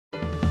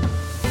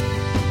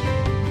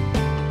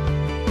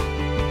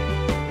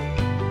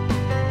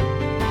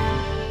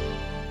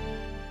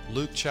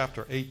Luke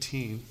chapter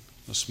 18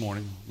 this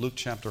morning. Luke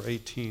chapter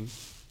 18.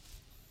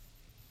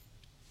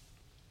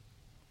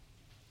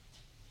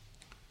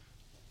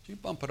 You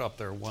bump it up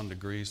there 1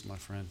 degree, my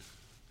friend.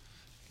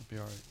 It'll be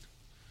all right.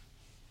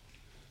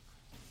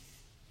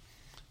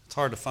 It's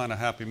hard to find a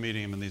happy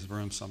medium in these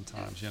rooms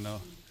sometimes, you know.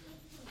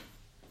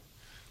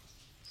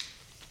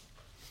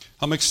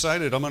 I'm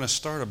excited. I'm going to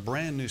start a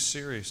brand new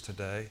series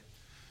today,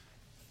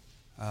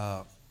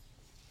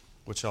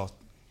 which I'll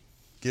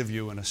give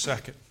you in a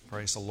second.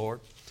 Praise the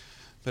Lord.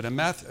 But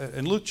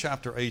in Luke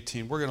chapter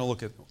 18, we're going to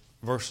look at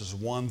verses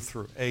 1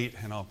 through 8,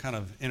 and I'll kind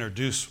of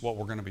introduce what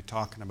we're going to be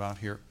talking about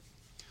here.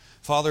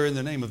 Father, in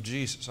the name of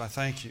Jesus, I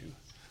thank you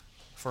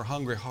for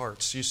hungry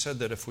hearts. You said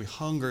that if we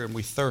hunger and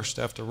we thirst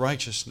after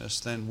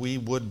righteousness, then we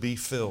would be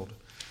filled.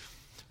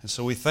 And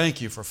so we thank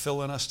you for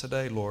filling us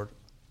today, Lord,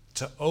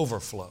 to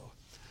overflow.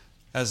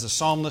 As the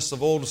psalmist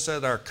of old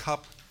said, our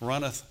cup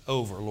runneth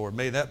over, Lord.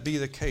 May that be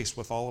the case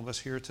with all of us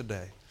here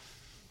today.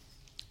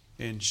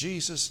 In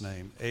Jesus'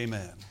 name,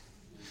 amen.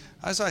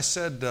 As I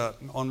said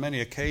on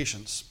many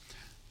occasions,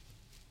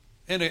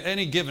 in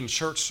any given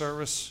church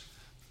service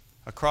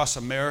across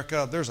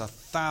America, there's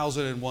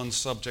 1,001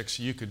 subjects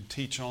you could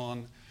teach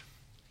on.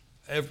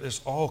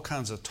 There's all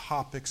kinds of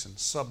topics and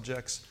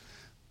subjects.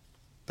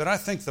 But I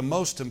think the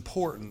most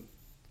important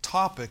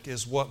topic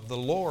is what the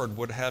Lord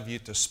would have you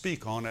to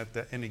speak on at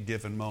any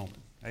given moment.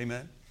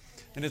 Amen?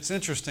 And it's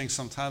interesting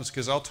sometimes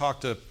because I'll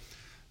talk to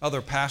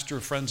other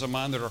pastor friends of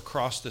mine that are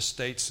across the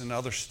states and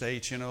other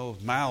states, you know,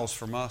 miles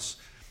from us.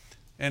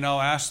 And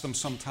I'll ask them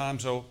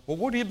sometimes, well,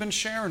 what have you been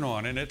sharing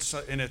on? And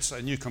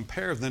you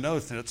compare the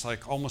notes, and it's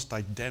like almost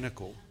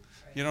identical.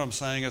 You know what I'm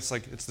saying? It's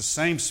like it's the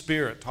same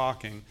Spirit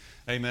talking.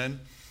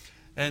 Amen?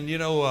 And, you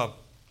know,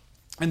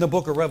 in the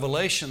book of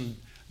Revelation,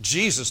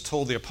 Jesus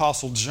told the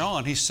Apostle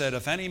John, he said,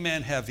 if any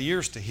man have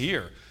ears to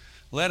hear,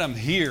 let him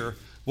hear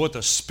what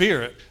the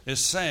Spirit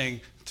is saying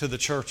to the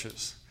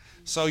churches.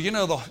 So, you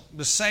know,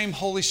 the same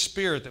Holy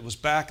Spirit that was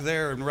back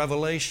there in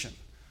Revelation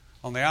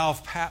on the Isle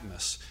of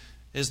Patmos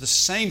is the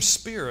same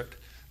Spirit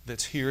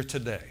that's here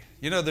today.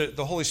 You know,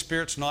 the Holy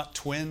Spirit's not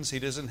twins.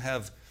 He's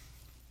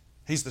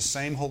the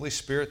same Holy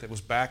Spirit that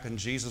was back in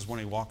Jesus when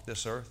he walked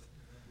this earth.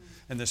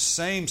 And the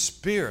same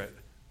Spirit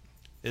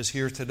is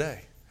here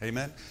today.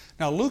 Amen.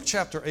 Now, Luke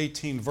chapter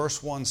 18,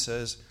 verse 1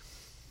 says,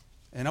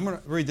 and I'm going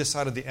to read this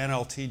out of the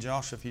NLT,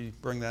 Josh, if you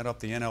bring that up,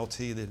 the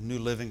NLT, the New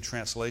Living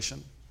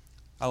Translation.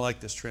 I like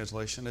this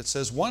translation. It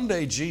says, one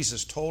day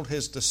Jesus told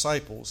his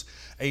disciples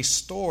a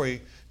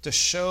story to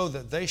show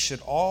that they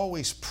should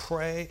always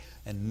pray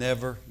and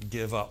never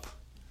give up.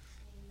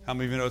 How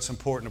many of you know it's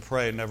important to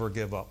pray and never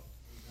give up?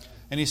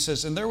 And he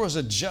says, and there was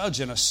a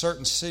judge in a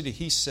certain city,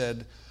 he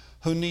said,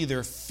 who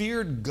neither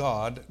feared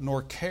God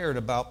nor cared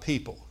about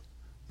people.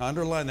 Now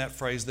underline that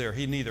phrase there.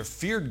 He neither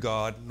feared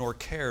God nor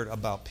cared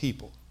about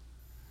people.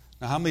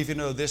 Now how many of you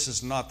know this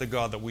is not the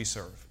God that we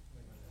serve?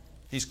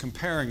 He's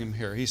comparing him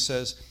here. He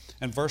says,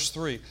 in verse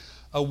 3,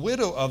 a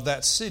widow of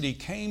that city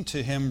came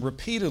to him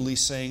repeatedly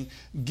saying,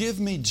 give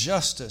me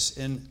justice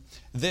in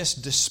this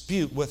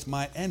dispute with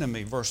my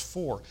enemy. Verse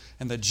 4,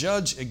 and the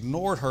judge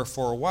ignored her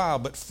for a while,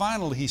 but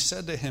finally he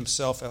said to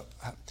himself,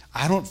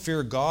 I don't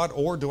fear God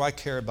or do I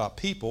care about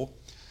people.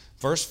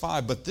 Verse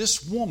 5, but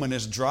this woman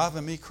is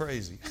driving me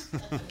crazy.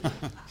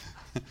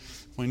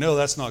 We know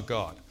that's not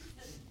God,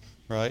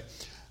 right?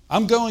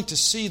 I'm going to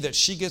see that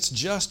she gets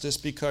justice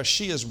because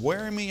she is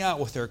wearing me out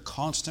with her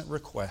constant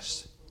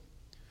requests.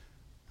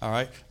 All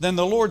right. Then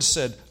the Lord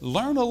said,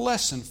 learn a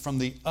lesson from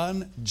the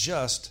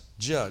unjust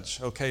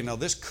judge. Okay, now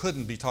this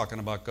couldn't be talking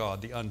about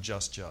God, the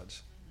unjust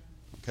judge.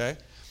 Okay?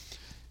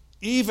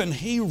 Even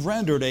he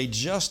rendered a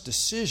just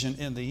decision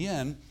in the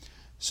end,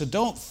 so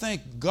don't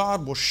think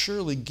God will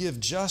surely give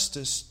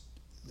justice.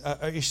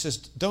 He says,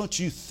 don't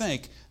you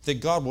think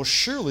that God will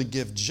surely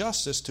give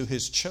justice to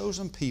his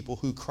chosen people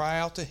who cry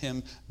out to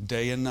him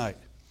day and night?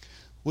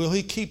 Will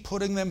he keep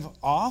putting them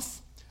off?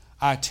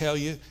 I tell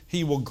you,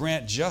 he will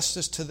grant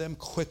justice to them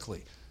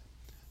quickly.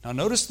 Now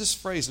notice this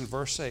phrase in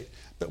verse 8.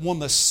 But when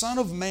the Son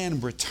of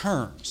Man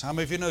returns, how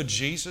many of you know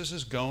Jesus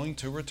is going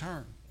to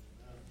return?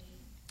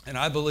 And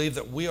I believe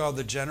that we are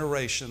the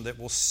generation that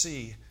will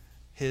see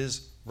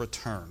his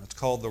return. It's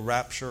called the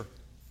rapture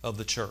of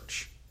the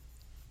church.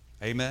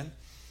 Amen?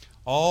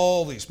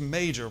 All these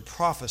major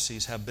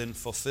prophecies have been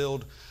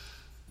fulfilled,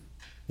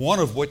 one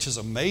of which is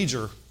a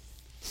major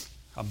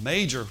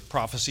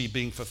prophecy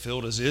being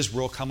fulfilled is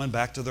Israel coming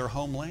back to their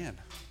homeland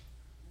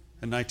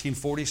in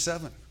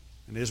 1947.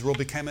 And Israel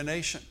became a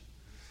nation.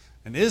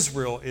 And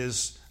Israel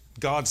is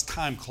God's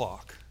time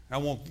clock. I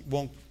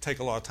won't take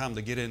a lot of time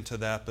to get into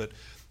that, but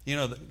you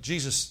know,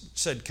 Jesus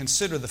said,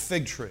 consider the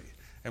fig tree.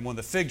 And when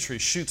the fig tree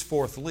shoots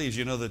forth leaves,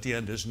 you know that the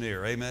end is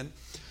near. Amen?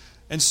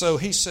 And so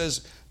he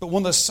says, but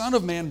when the Son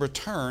of Man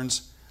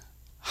returns,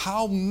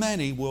 how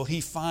many will he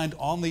find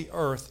on the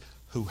earth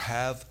who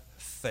have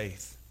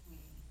faith?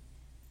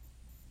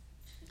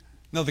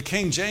 Now, the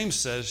King James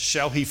says,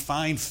 shall he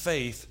find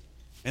faith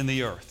in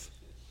the earth?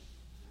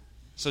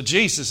 So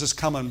Jesus is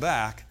coming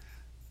back,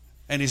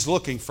 and he's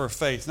looking for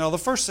faith. Now, the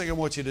first thing I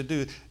want you to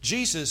do,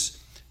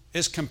 Jesus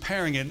is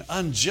comparing an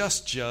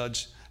unjust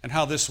judge and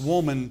how this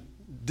woman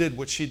did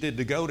what she did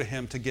to go to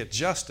him to get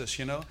justice,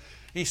 you know.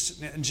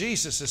 And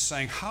Jesus is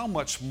saying, how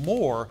much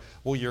more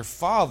will your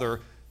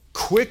Father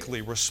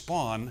quickly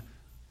respond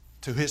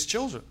to His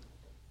children?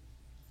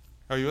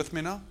 Are you with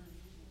me now?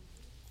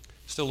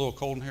 Still a little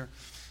cold in here.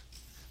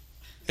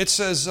 It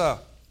says,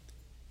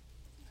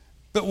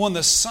 but when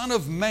the Son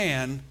of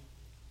Man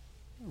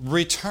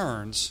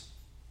returns,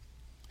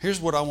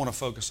 here's what I want to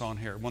focus on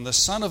here. When the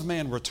Son of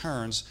Man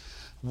returns,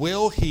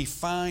 will He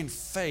find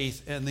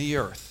faith in the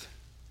earth?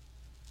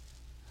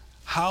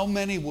 How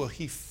many will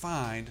He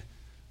find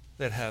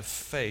that have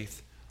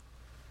faith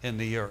in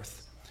the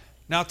earth?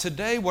 Now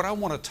today what I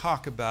want to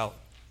talk about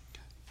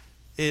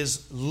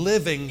is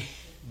living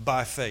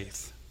by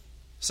faith.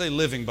 Say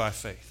living by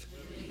faith.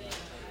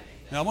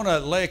 Now I want to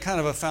lay kind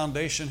of a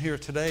foundation here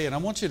today, and I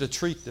want you to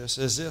treat this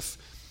as if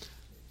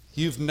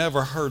you've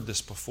never heard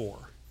this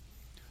before.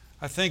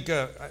 I think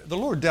the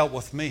Lord dealt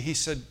with me. He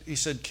said,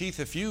 Keith,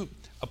 if you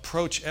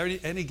approach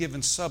any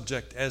given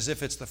subject as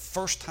if it's the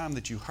first time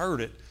that you heard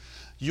it,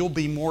 you'll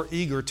be more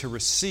eager to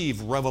receive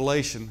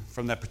revelation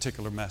from that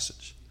particular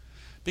message.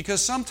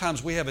 Because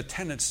sometimes we have a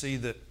tendency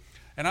that,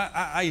 and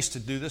I used to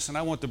do this, and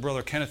I went to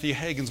Brother Kenneth E.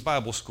 Hagin's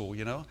Bible school,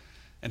 you know,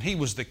 and he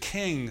was the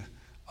king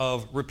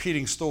of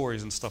repeating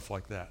stories and stuff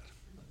like that,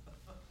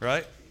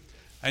 right?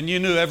 And you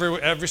knew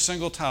every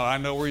single time, I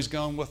know where he's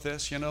going with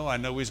this, you know, I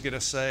know what he's going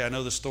to say, I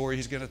know the story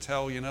he's going to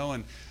tell, you know,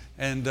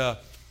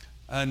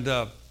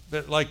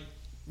 but like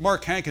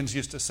Mark Hankins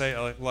used to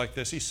say like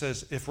this. He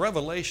says, if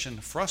revelation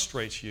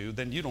frustrates you,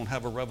 then you don't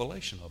have a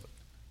revelation of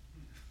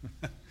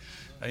it.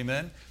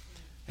 Amen?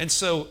 And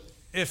so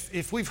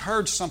if we've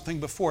heard something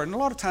before, and a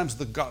lot of times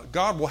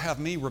God will have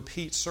me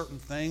repeat certain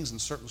things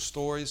and certain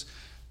stories,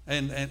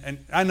 and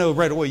I know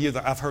right away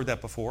I've heard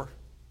that before.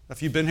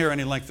 If you've been here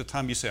any length of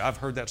time, you say, I've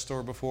heard that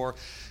story before.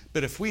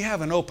 But if we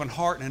have an open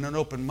heart and an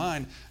open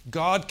mind,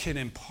 God can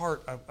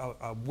impart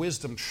a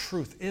wisdom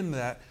truth in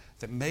that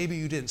maybe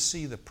you didn't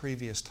see the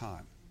previous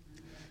time.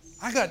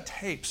 I got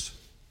tapes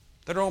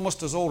that are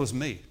almost as old as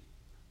me,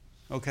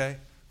 okay?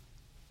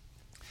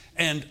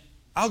 And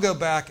I'll go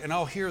back and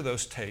I'll hear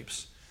those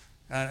tapes,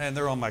 and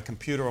they're on my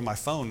computer or my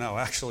phone now,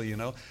 actually, you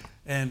know.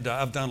 And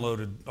I've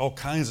downloaded all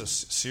kinds of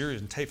series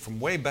and tape from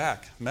way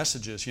back,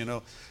 messages, you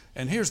know.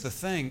 And here's the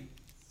thing,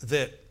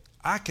 that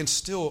I can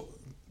still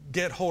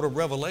get hold of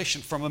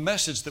revelation from a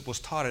message that was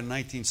taught in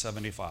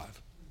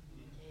 1975.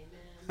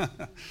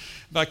 Amen.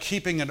 By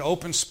keeping an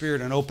open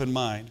spirit and open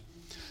mind.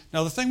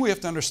 Now, the thing we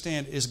have to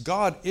understand is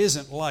God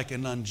isn't like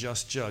an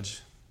unjust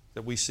judge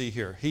that we see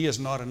here. He is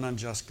not an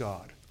unjust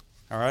God.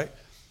 All right?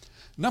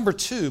 Number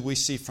two, we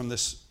see from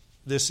this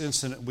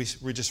incident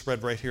we just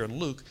read right here in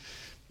Luke,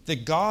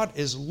 that God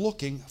is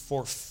looking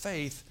for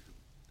faith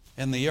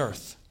in the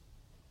earth.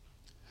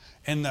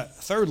 And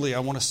thirdly, I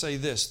want to say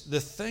this. The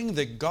thing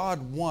that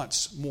God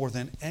wants more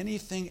than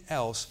anything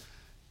else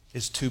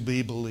is to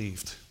be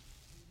believed.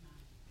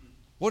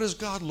 What is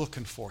God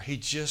looking for? He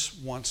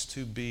just wants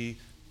to be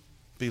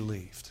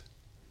believed.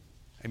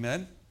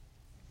 Amen?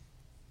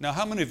 Now,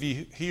 how many of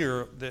you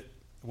here that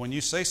when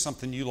you say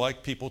something, you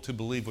like people to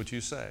believe what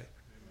you say?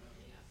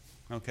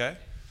 Okay?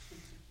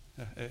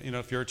 You know,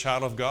 if you're a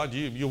child of God,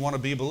 you want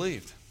to be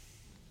believed.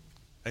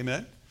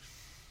 Amen?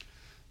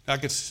 I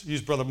could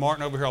use Brother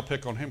Martin over here. I'll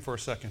pick on him for a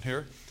second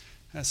here.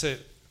 And say,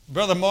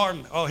 Brother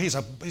Martin, oh, he's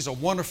a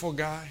wonderful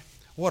guy.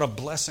 What a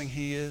blessing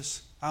he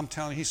is. I'm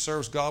telling you, he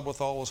serves God with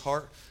all his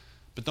heart,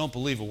 but don't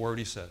believe a word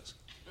he says.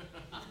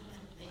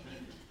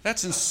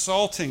 That's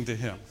insulting to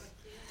him.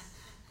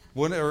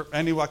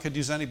 I could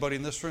use anybody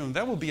in this room.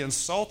 That would be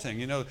insulting.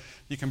 You know,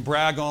 you can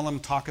brag on them,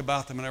 talk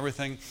about them and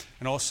everything,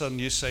 and all of a sudden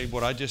you say,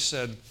 what I just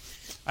said,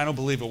 I don't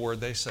believe a word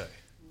they say.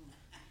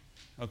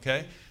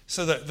 Okay?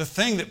 So the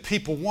thing that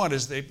people want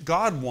is that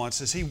God wants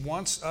is He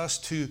wants us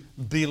to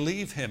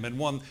believe Him. And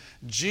when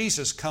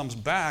Jesus comes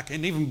back,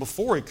 and even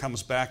before He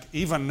comes back,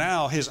 even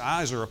now His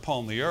eyes are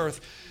upon the earth,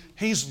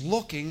 He's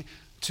looking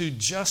to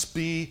just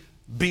be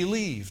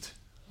believed.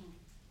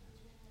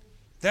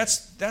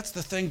 That's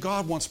the thing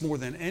God wants more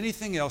than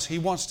anything else. He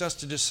wants us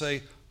to just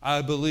say,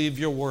 I believe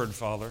your word,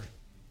 Father.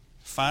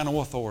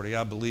 Final authority,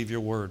 I believe your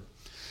word.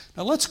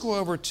 Now let's go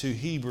over to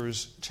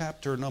Hebrews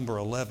chapter number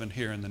 11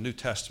 here in the New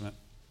Testament.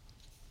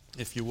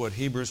 If you would,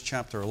 Hebrews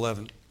chapter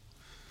 11.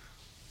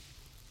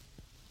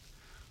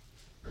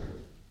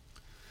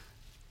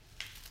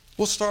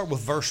 We'll start with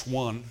verse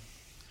 1,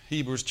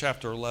 Hebrews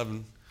chapter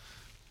 11,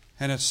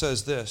 and it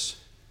says this.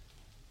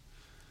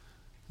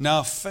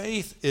 Now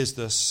faith is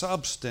the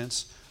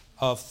substance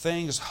of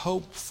things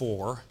hoped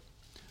for,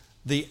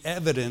 the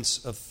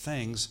evidence of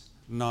things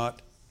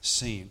not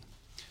seen.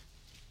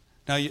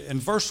 Now in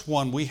verse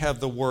 1 we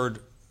have the word,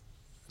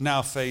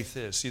 now faith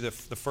is. See the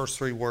first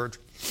three words?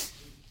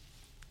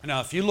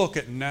 Now if you look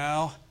at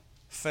now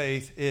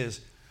faith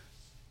is,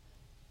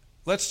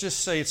 let's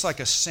just say it's like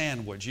a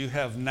sandwich. You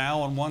have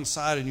now on one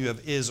side and you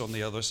have is on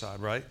the other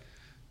side, right?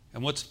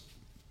 And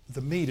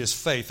the meat is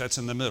faith, that's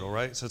in the middle,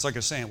 right? So it's like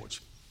a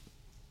sandwich.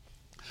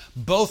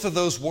 Both of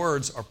those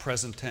words are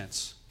present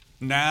tense.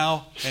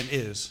 now and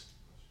is.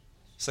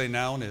 Say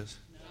now and is.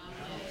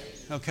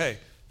 Okay.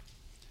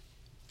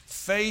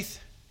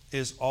 Faith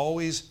is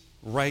always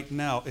right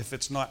now. If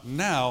it's not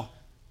now,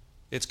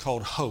 it's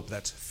called hope.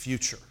 That's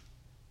future.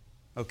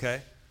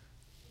 Okay?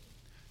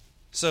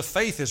 So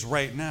faith is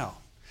right now.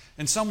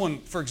 And someone,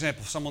 for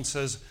example, someone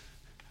says,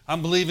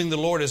 I'm believing the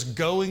Lord is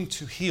going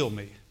to heal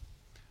me.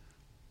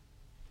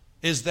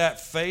 Is that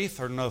faith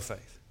or no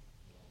faith?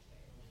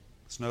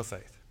 It's no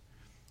faith.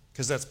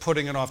 Because that's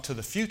putting it off to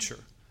the future.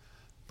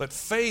 But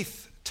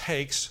faith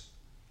takes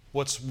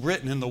what's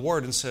written in the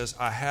Word and says,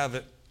 I have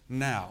it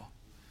now.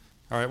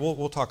 All right,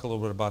 we'll talk a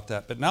little bit about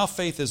that. But now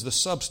faith is the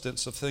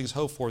substance of things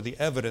hoped for, the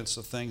evidence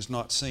of things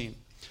not seen.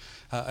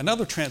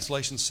 Another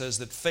translation says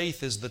that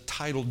faith is the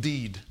title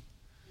deed.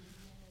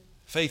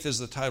 Faith is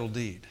the title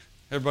deed.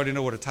 Everybody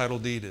know what a title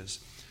deed is?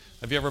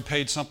 Have you ever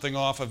paid something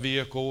off, a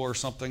vehicle or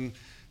something,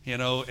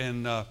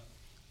 and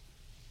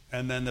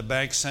then the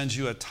bank sends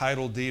you a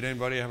title deed?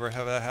 Anybody ever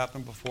have that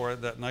happen before?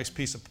 That nice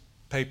piece of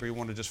paper, you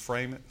want to just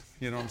frame it?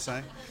 You know what I'm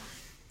saying?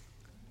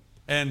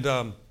 And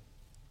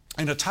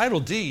a title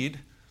deed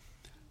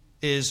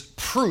is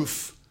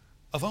proof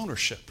of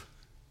ownership.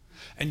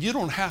 And you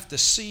don't have to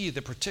see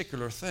the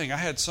particular thing. I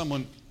had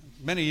someone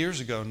many years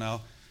ago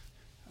now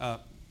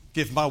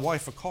give my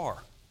wife a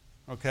car.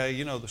 Okay,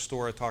 you know the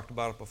story, I talked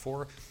about it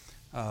before.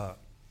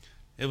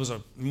 It was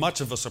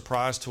much of a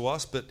surprise to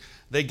us, but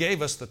they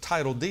gave us the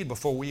title deed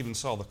before we even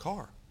saw the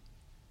car.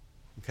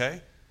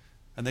 Okay?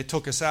 And they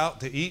took us out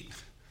to eat,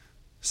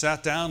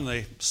 sat down,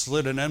 they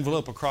slid an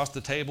envelope across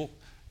the table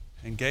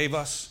and gave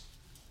us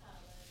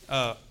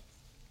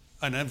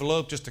an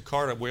envelope, just a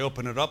card. We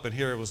opened it up, and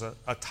here it was a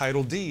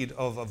title deed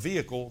of a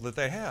vehicle that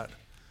they had.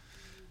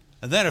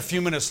 And then a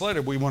few minutes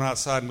later, we went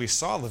outside and we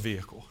saw the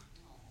vehicle.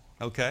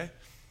 Okay?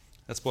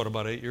 That's what,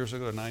 about 8 years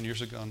ago or 9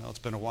 years ago? No, it's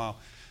been a while.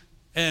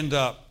 And,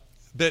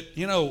 but,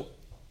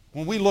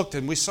 when we looked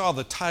and we saw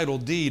the title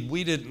deed,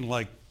 we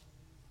didn't,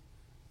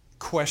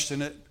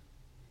 question it.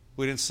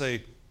 We didn't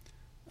say,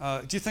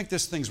 do you think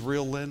this thing's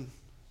real, Lynn?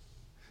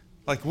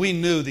 We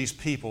knew these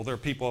people. They're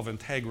people of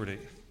integrity.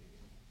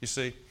 You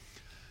see?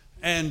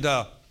 And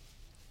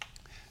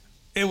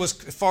it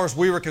was, as far as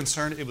we were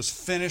concerned, it was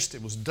finished,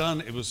 it was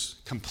done, it was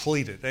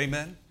completed.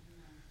 Amen?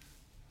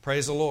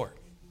 Praise the Lord.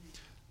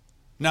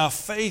 Now,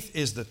 faith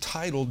is the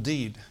title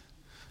deed.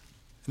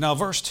 Now,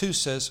 verse 2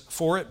 says,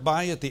 for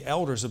by it the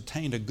elders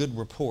obtained a good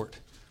report.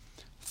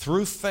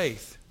 Through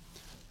faith,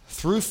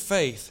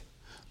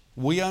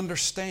 we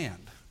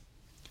understand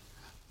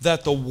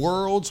that the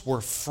worlds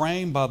were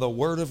framed by the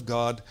word of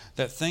God,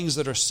 that things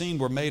that are seen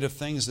were made of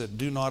things that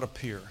do not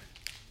appear.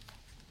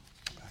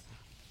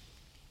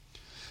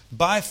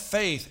 By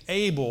faith,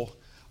 Abel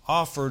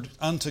offered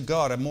unto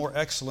God a more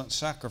excellent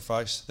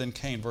sacrifice than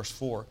Cain, verse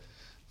 4,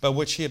 by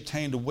which he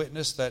obtained a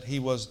witness that he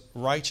was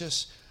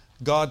righteous,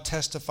 God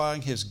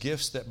testifying his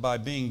gifts, that by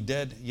being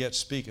dead yet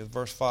speaketh.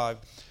 Verse 5,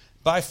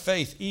 by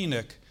faith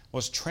Enoch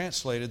was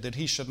translated that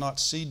he should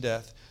not see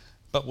death,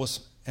 but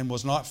was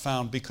not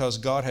found, because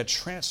God had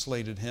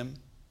translated him.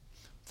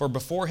 For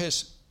before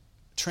his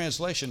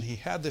translation, he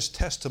had this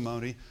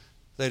testimony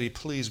that he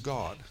pleased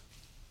God.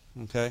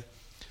 Okay?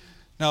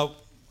 Now,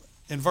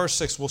 in verse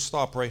 6, we'll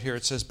stop right here.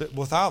 It says, but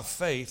without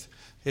faith,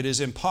 it is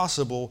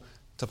impossible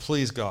to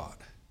please God.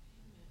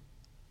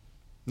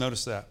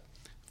 Notice that.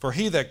 For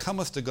he that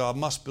cometh to God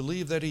must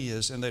believe that he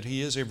is, and that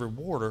he is a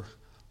rewarder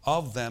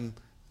of them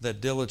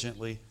that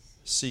diligently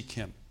seek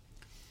him.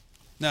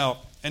 Now,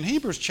 in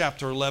Hebrews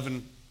chapter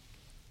 11,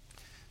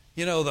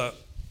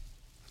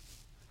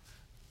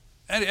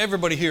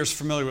 everybody here is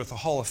familiar with the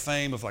Hall of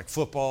Fame of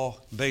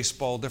football,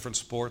 baseball, different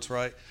sports,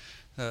 right?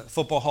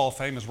 Football Hall of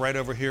Fame is right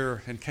over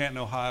here in Canton,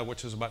 Ohio,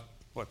 which is about,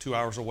 2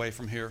 hours away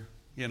from here,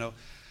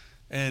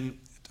 And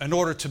in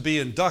order to be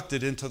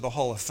inducted into the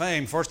Hall of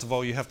Fame, first of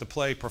all, you have to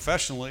play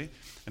professionally,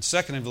 and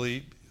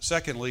secondly,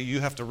 you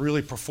have to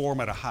really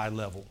perform at a high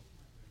level,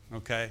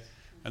 okay?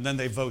 And then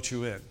they vote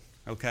you in,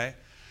 okay?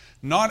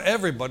 Not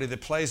everybody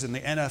that plays in the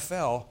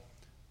NFL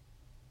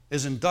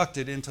is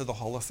inducted into the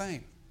Hall of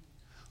Fame.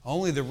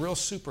 Only the real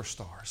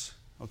superstars,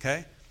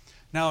 okay?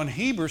 Now in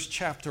Hebrews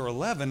chapter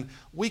 11,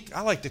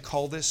 I like to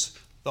call this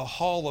the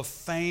Hall of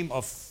Fame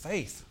of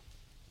faith,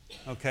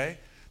 okay?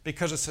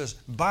 Because it says,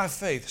 by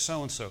faith,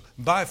 so-and-so,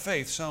 by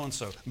faith,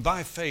 so-and-so,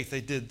 by faith they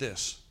did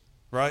this,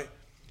 right?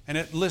 And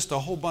it lists a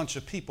whole bunch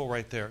of people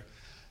right there.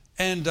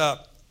 And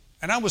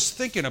I was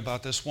thinking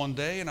about this one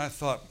day, and I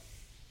thought,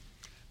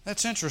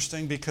 that's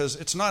interesting, because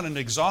it's not an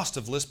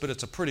exhaustive list, but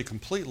it's a pretty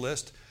complete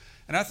list.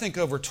 And I think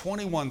over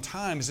 21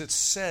 times it's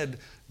said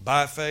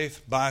by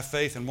faith,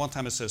 and one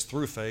time it says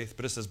through faith,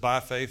 but it says by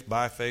faith,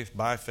 by faith,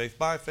 by faith,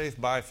 by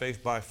faith, by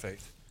faith, by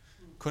faith.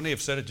 Couldn't he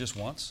have said it just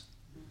once?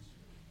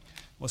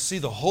 Well, see,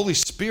 the Holy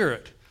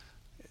Spirit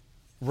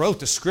wrote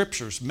the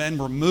Scriptures. Men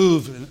were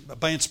moved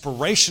by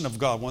inspiration of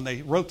God when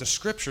they wrote the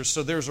Scriptures.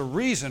 So there's a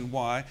reason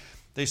why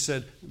they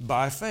said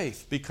by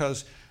faith,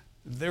 because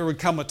there would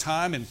come a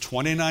time in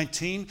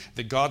 2019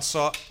 that God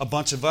saw a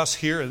bunch of us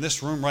here in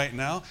this room right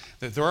now,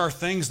 that there are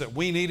things that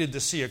we needed to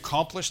see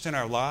accomplished in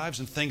our lives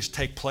and things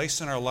take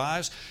place in our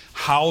lives.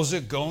 How is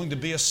it going to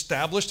be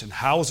established and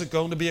how is it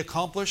going to be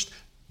accomplished?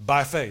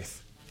 By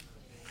faith.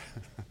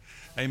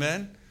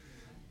 Amen?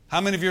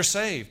 How many of you are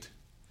saved?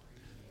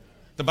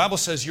 The Bible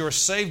says you are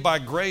saved by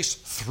grace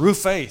through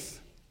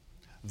faith.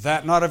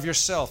 That not of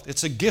yourself.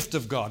 It's a gift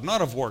of God,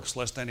 not of works,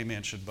 lest any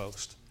man should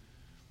boast.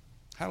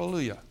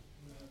 Hallelujah.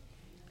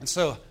 And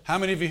so, how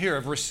many of you here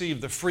have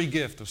received the free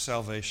gift of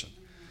salvation?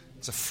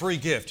 It's a free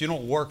gift. You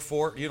don't work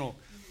for it. You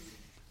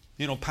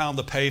don't pound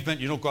the pavement.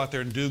 You don't go out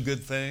there and do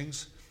good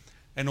things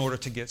in order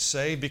to get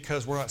saved,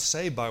 because we're not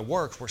saved by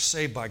works. We're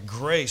saved by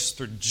grace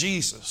through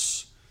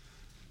Jesus,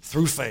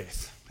 through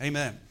faith.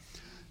 Amen.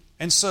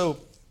 And so,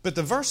 but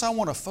the verse I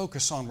want to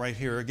focus on right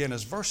here again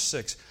is verse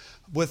 6.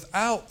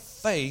 Without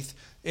faith,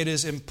 it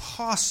is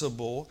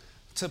impossible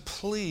to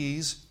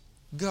please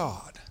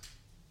God.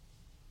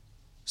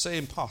 Say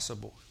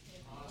impossible.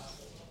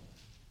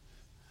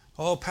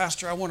 Oh,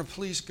 Pastor, I want to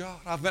please God.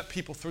 I've met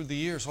people through the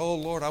years. Oh,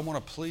 Lord, I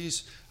want to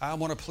please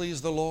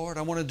the Lord.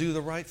 I want to do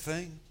the right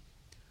thing.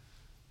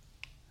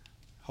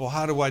 Well,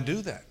 how do I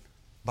do that?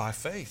 By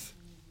faith.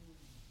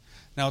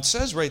 Now, it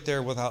says right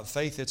there, without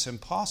faith, it's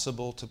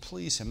impossible to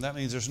please Him. That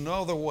means there's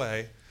no other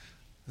way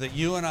that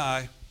you and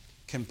I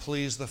can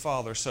please the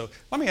Father. So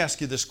let me ask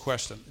you this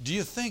question. Do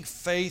you think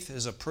faith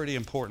is a pretty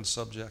important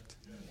subject?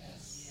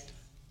 Yes.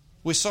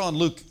 We saw in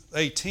Luke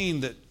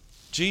 18 that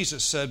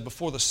Jesus said,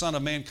 before the Son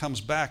of Man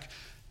comes back,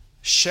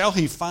 shall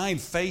He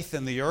find faith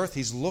in the earth?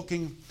 He's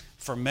looking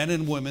for men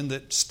and women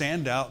that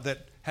stand out,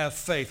 that have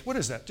faith. What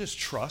is that? Just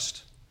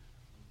trust.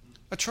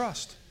 A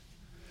trust.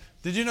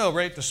 Did you know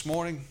right this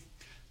morning,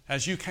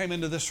 as you came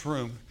into this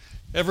room,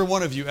 every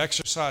one of you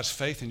exercised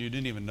faith and you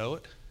didn't even know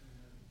it?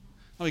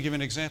 Let me give you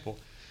an example.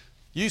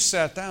 You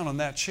sat down on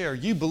that chair.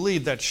 You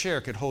believed that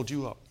chair could hold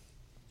you up.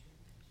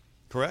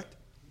 Correct?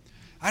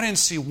 I didn't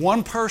see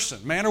one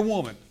person, man or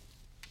woman,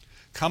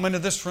 come into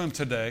this room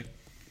today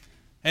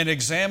and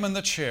examine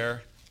the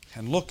chair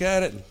and look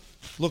at it and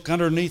look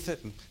underneath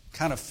it and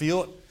kind of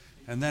feel it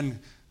and then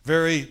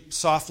very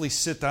softly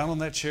sit down on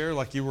that chair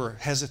like you were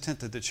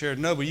hesitant at the chair.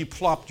 No, but you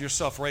plopped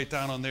yourself right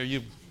down on there.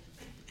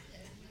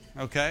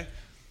 Okay?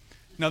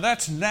 Now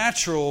that's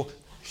natural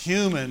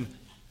human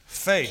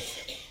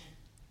faith.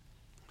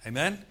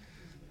 Amen?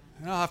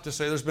 And I'll have to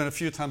say there's been a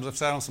few times I've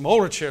sat on some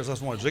older chairs. I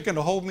was wondering, is it going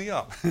to hold me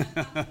up?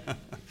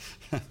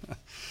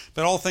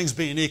 But all things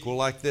being equal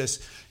like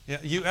this,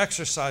 you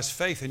exercise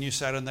faith and you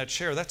sat in that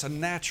chair. That's a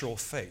natural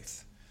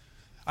faith.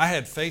 I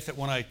had faith that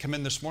when I come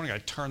in this morning, I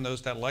turned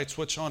that light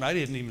switch on. I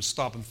didn't even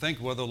stop and think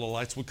whether the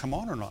lights would come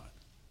on or not.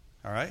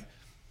 All right?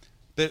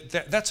 But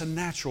that's a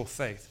natural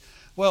faith.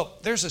 Well,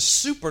 there's a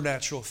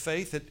supernatural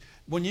faith that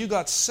when you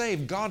got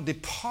saved, God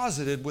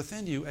deposited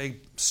within you a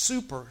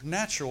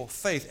supernatural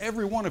faith.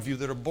 Every one of you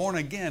that are born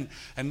again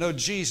and know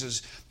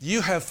Jesus,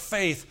 you have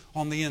faith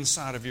on the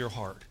inside of your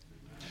heart.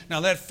 Now,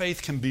 that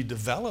faith can be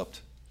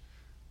developed.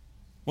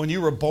 When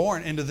you were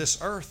born into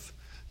this earth,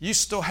 you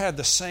still had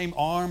the same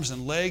arms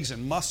and legs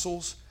and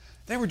muscles.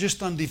 They were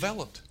just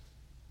undeveloped.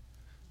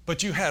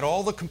 But you had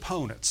all the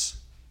components,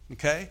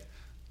 okay?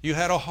 You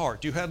had a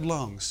heart, you had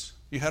lungs,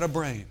 you had a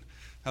brain,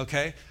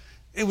 okay?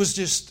 It was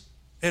just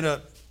in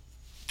a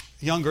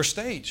younger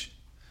stage.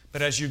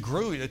 But as you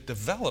grew, it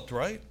developed,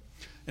 right?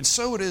 And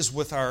so it is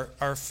with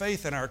our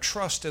faith and our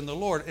trust in the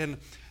Lord. And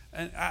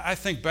I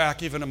think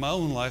back even in my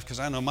own life, because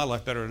I know my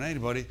life better than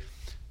anybody,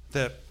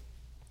 that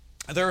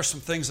there are some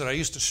things that I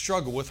used to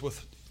struggle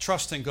with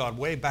trusting God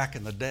way back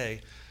in the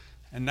day.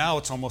 And now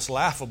it's almost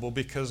laughable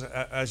because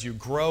as you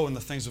grow in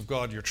the things of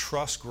God, your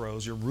trust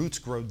grows, your roots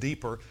grow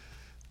deeper.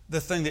 The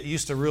thing that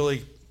used to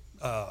really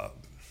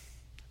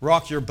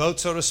rock your boat,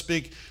 so to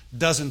speak,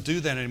 doesn't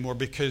do that anymore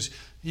because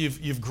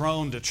you've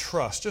grown to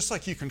trust, just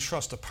like you can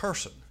trust a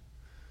person.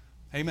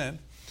 Amen.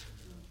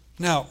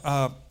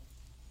 Now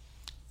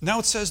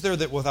it says there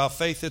that without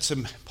faith it's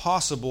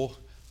impossible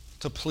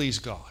to please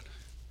God.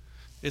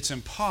 It's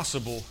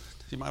impossible. Do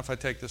you mind if I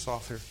take this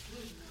off here?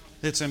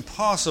 It's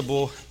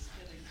impossible.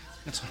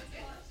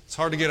 It's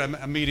hard to get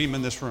a medium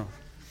in this room.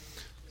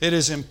 It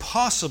is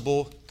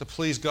impossible to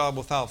please God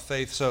without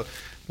faith. So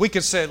we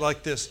could say it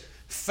like this.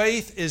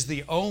 Faith is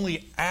the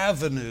only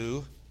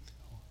avenue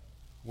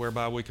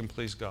whereby we can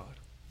please God.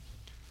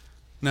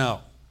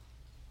 Now,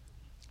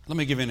 let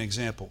me give you an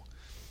example.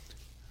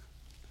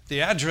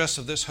 The address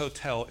of this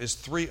hotel is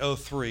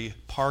 303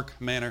 Park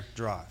Manor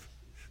Drive.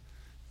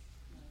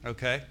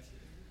 Okay?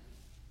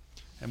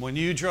 And when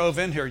you drove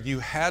in here, you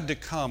had to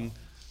come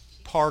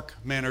Park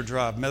Manor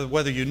Drive,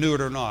 whether you knew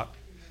it or not.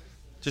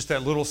 Just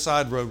that little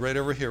side road right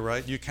over here,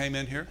 right? You came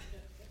in here.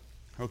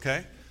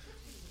 Okay?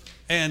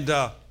 And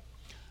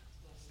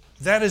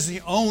that is the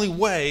only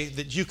way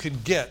that you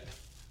could get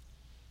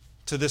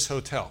to this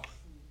hotel.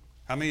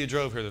 How many of you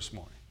drove here this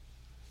morning?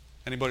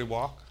 Anybody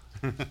walk?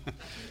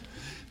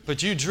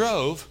 But you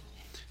drove,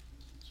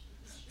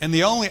 and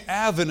the only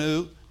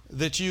avenue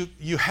that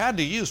you had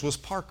to use was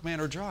Park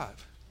Manor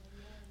Drive.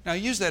 Now, I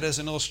use that as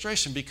an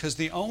illustration because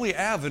the only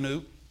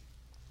avenue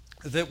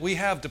that we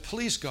have to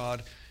please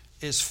God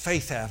is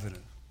Faith Avenue.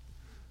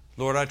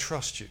 Lord, I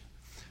trust you.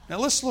 Now,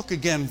 let's look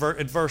again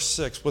at verse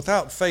 6.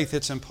 Without faith,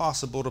 it's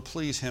impossible to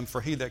please Him,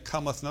 for he that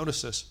cometh,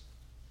 notice this,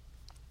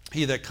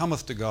 he that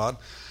cometh to God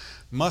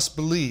must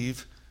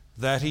believe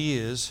that He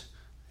is,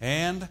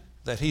 and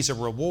that He's a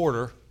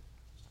rewarder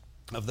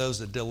of those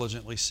that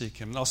diligently seek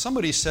Him. Now,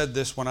 somebody said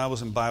this when I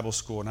was in Bible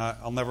school, and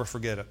I'll never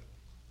forget it.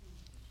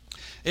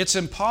 It's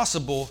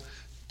impossible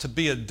to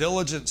be a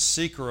diligent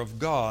seeker of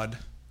God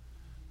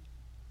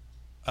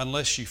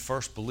unless you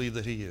first believe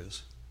that He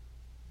is.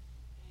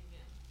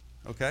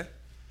 Okay?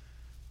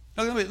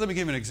 Now, let me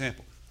give you an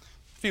example.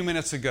 A few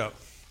minutes ago,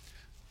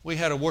 we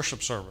had a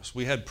worship service.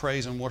 We had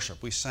praise and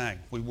worship. We sang.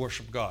 We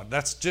worshiped God.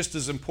 That's just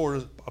as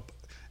important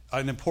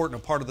a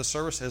part of the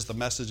service as the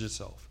message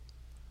itself.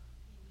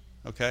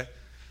 Okay?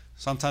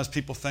 Sometimes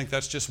people think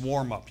that's just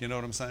warm-up. You know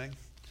what I'm saying?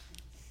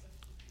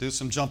 Do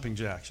some jumping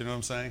jacks. You know what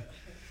I'm saying?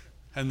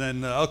 And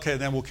then,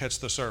 then we'll catch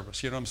the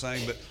service. You know what I'm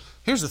saying? But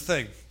here's the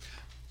thing.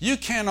 You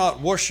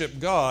cannot worship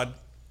God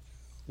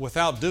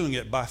without doing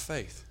it by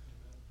faith.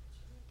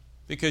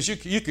 Because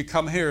you could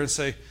come here and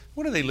say,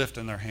 what are they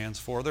lifting their hands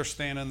for? They're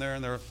standing there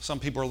and some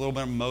people are a little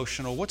bit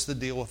emotional. What's the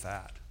deal with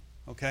that?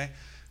 Okay?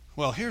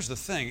 Well, here's the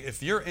thing.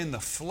 If you're in the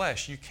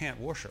flesh, you can't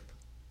worship.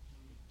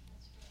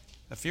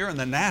 If you're in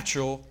the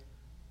natural,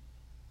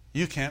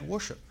 you can't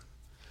worship.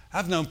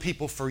 I've known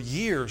people for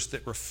years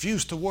that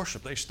refuse to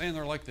worship. They stand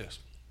there like this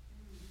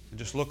and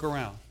just look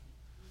around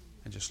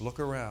and just look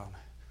around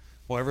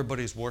while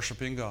everybody's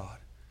worshiping God.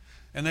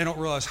 And they don't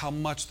realize how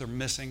much they're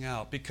missing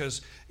out,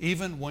 because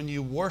even when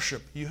you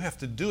worship, you have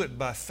to do it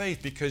by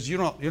faith, because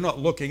you're not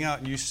looking out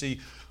and you see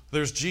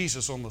there's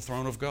Jesus on the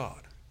throne of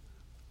God.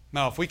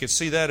 Now, if we could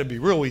see that, it'd be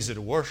real easy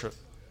to worship.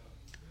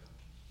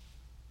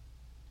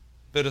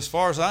 But as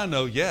far as I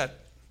know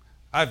yet,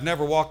 I've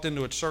never walked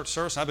into a church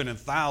service. I've been in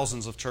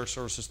thousands of church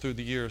services through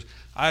the years.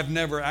 I've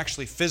never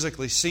actually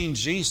physically seen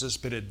Jesus,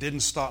 but it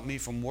didn't stop me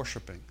from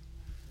worshiping.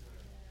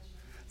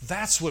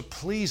 That's what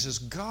pleases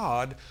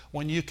God,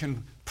 when you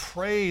can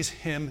praise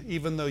Him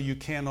even though you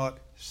cannot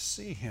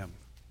see Him.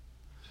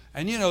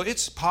 And you know,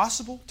 it's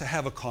possible to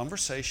have a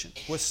conversation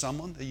with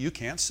someone that you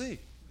can't see.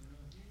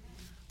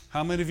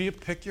 How many of you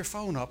pick your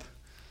phone up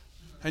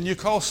and you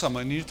call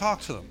someone and you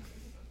talk to them?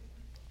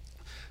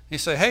 You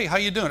say, hey, how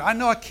you doing? I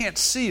know I can't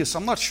see you, so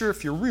I'm not sure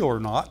if you're real or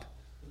not.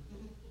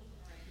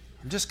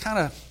 I'm just kind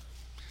of,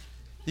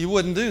 you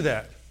wouldn't do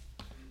that.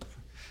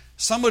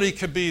 Somebody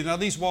could be, now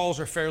these walls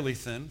are fairly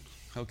thin,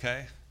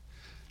 okay?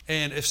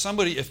 And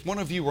if one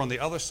of you were on the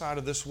other side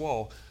of this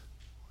wall,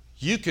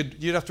 you'd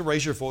have to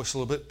raise your voice a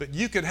little bit, but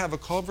you could have a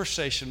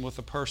conversation with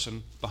the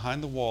person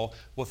behind the wall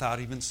without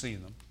even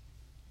seeing them.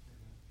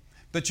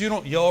 But you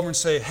don't yell over and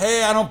say,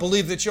 hey, I don't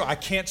believe that I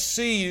can't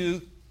see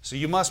you, so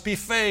you must be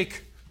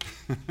fake.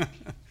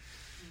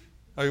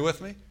 Are you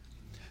with me?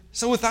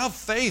 So without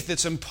faith,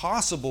 it's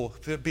impossible.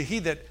 He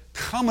that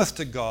cometh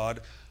to God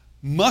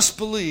must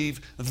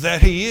believe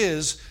that He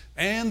is,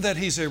 and that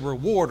He's a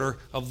rewarder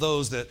of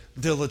those that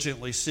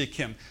diligently seek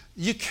Him.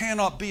 You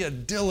cannot be a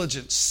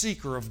diligent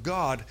seeker of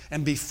God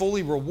and be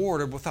fully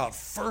rewarded without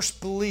first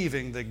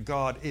believing that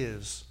God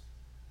is.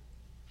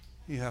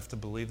 You have to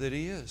believe that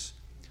He is.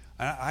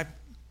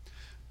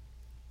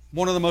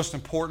 One of the most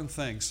important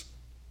things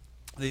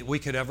that we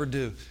could ever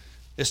do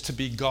is to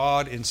be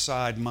God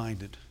inside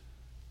minded.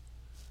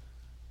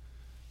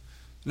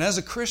 And as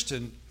a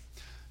Christian,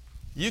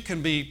 you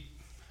can be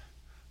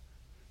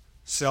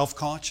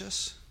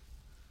self-conscious,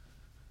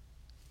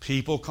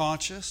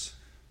 people-conscious,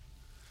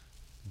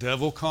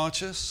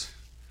 devil-conscious,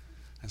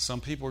 and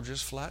some people are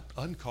just flat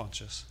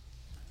unconscious.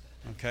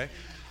 Okay?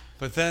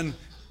 But then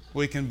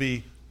we can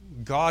be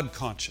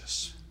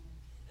God-conscious.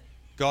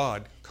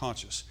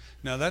 God-conscious.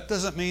 Now, that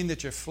doesn't mean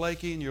that you're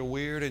flaky and you're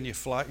weird and you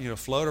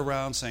float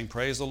around saying,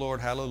 praise the Lord,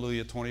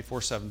 hallelujah,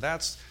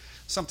 24/7.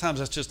 Sometimes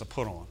that's just a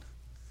put-on.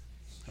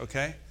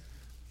 Okay?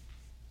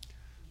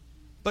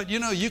 But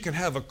you can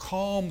have a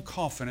calm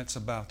confidence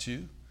about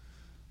you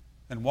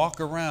and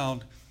walk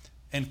around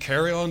and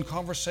carry on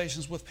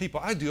conversations with people.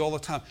 I do all the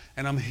time.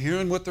 And I'm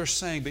hearing what they're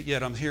saying, but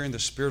yet I'm hearing the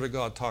Spirit of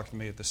God talk to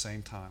me at the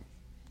same time.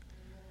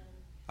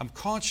 I'm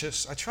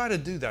conscious. I try to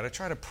do that. I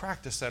try to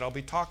practice that. I'll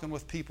be talking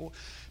with people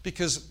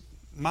because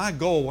my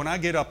goal when I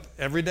get up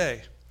every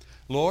day,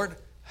 Lord,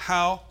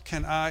 how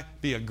can I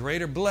be a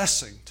greater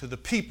blessing to the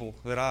people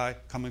that I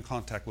come in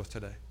contact with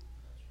today?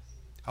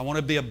 I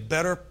want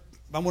to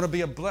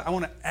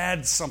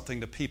add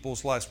something to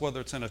people's lives,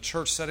 whether it's in a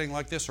church setting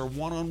like this or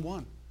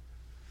one-on-one.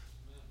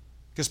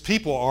 Because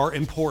people are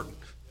important.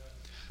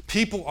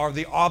 People are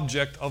the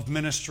object of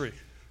ministry.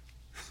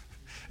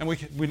 And we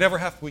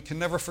can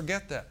never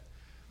forget that.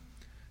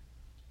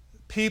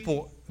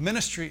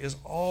 Ministry is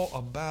all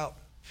about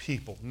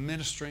people,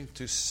 ministering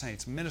to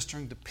saints,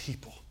 ministering to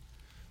people.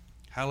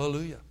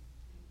 Hallelujah.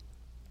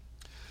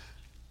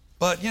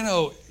 But you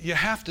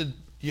have to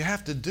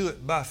do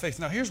it by faith.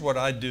 Now here's what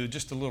I do,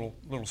 just a little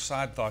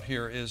side thought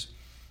here is,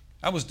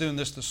 I was doing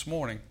this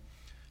morning,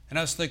 and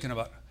I was thinking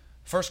about,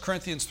 1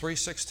 Corinthians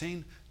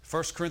 3:16,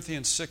 1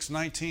 Corinthians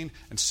 6:19,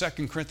 and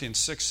 2 Corinthians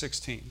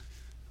 6:16.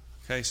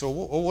 Okay, so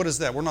what is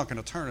that? We're not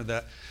going to turn to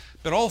that.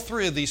 But all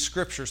three of these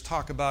scriptures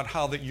talk about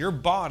how that your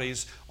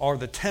bodies are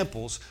the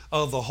temples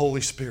of the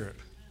Holy Spirit.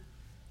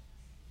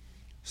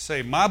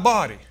 Say, my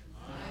body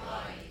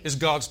is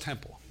God's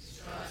temple.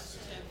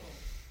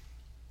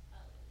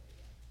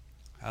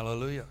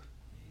 Hallelujah.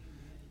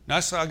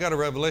 Now, I got a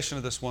revelation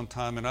of this one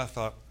time, and I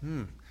thought,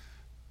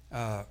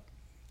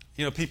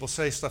 people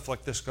say stuff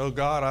like this, oh,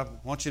 God, I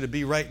want you to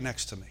be right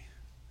next to me.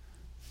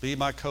 Be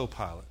my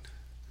co-pilot.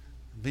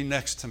 Be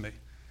next to me.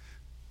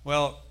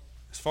 Well,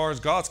 as far as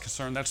God's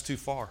concerned, that's too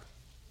far.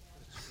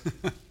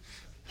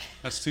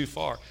 That's too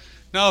far.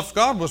 Now, if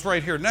God was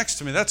right here next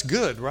to me, that's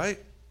good, right?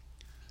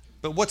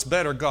 But what's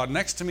better, God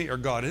next to me or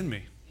God in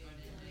me?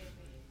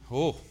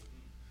 Oh.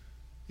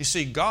 You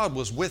see, God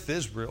was with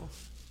Israel.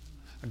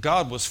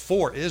 God was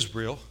for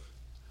Israel.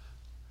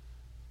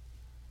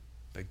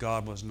 But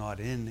God was not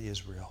in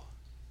Israel.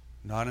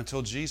 Not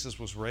until Jesus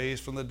was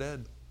raised from the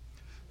dead.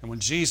 And when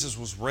Jesus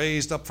was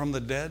raised up from the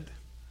dead,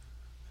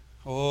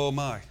 oh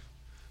my,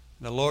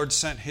 the Lord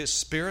sent His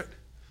Spirit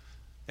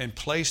and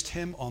placed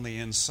Him on the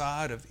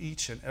inside of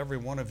each and every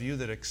one of you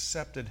that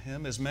accepted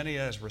Him. As many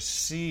as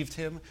received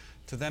Him,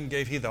 to them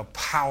gave He the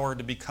power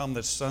to become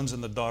the sons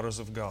and the daughters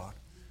of God.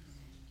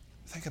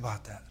 Think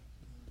about that.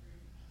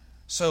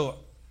 So,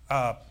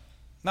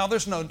 now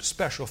there's no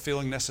special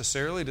feeling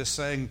necessarily to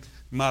saying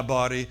my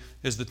body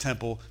is the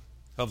temple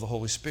of the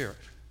Holy Spirit.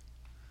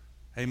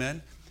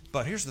 Amen?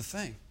 But here's the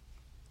thing.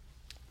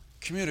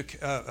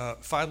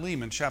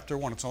 Philemon chapter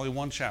 1, it's only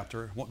one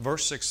chapter,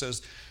 verse 6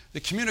 says, the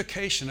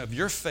communication of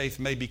your faith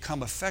may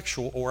become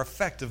effectual or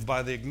effective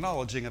by the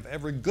acknowledging of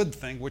every good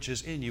thing which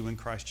is in you in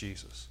Christ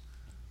Jesus.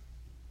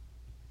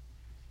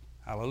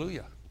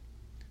 Hallelujah.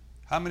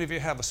 How many of you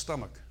have a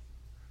stomach?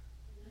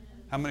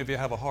 How many of you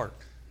have a heart?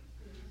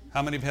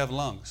 How many of you have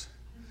lungs?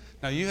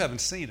 Now, you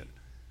haven't seen it.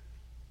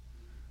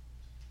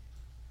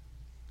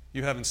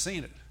 You haven't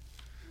seen it.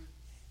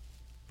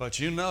 But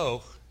you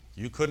know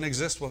you couldn't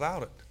exist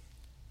without it.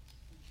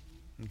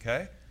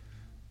 Okay?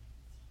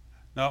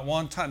 Not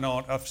one time.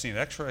 No, I've seen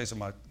x-rays of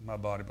my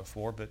body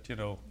before, but,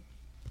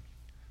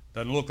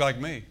 doesn't look like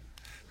me.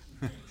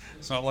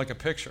 It's not like a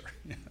picture.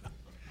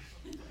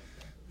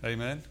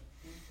 Amen?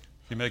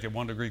 You make it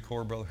 1 degree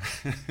core, brother.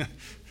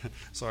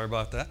 Sorry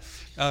about that.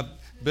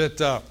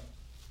 But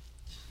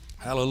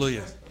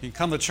hallelujah. You can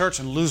come to church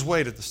and lose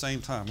weight at the same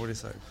time. What do you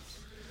say?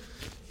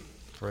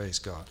 Praise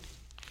God.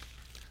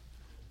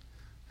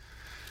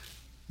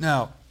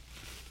 Now,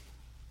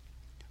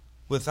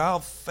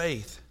 without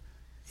faith,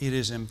 it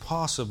is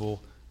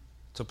impossible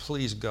to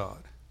please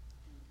God.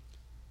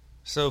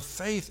 So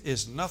faith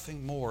is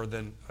nothing more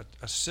than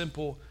a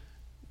simple,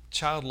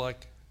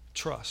 childlike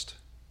trust.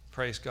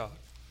 Praise God.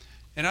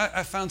 And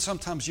I found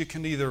sometimes you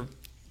can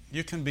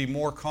be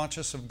more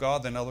conscious of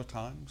God than other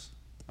times.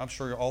 I'm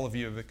sure all of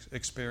you have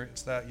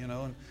experienced that,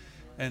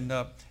 And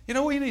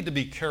we need to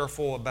be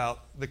careful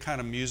about the kind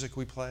of music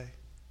we play.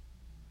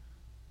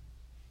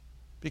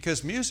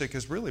 Because music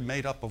is really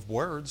made up of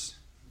words.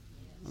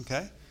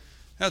 Okay?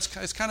 Now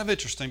it's kind of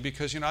interesting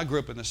because, I grew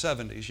up in the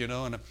 70s,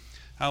 and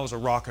I was a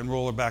rock and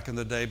roller back in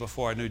the day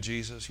before I knew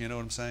Jesus, you know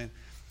what I'm saying?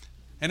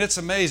 And it's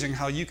amazing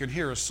how you can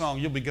hear a song,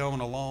 you'll be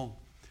going along,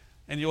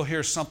 and you'll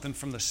hear something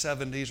from the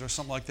 70s or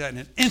something like that,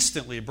 and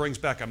instantly it brings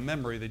back a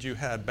memory that you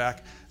had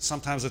back.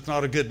 Sometimes it's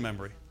not a good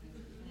memory.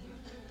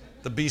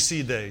 The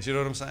BC days, you know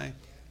what I'm saying?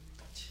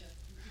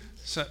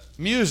 So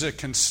music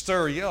can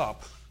stir you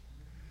up.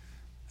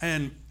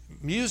 And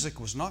music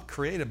was not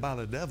created by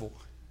the devil.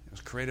 It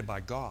was created by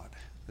God.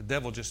 The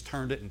devil just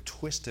turned it and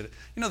twisted it.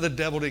 The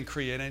devil didn't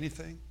create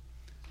anything.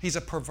 He's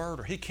a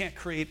perverter. He can't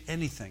create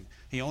anything.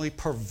 He only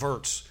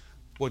perverts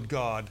what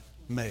God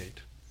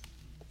made.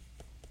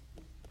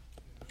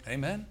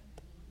 Amen?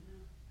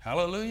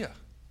 Hallelujah.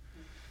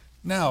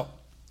 Now,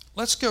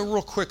 let's go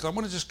real quick. I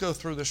want to just go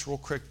through this real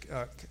quick.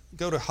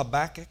 Go to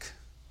Habakkuk,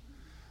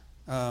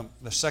 the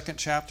 2nd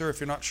chapter.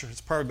 If you're not sure,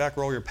 it's probably back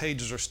where all your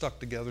pages are stuck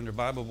together in your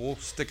Bible. We'll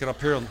stick it up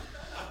here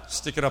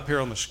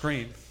on the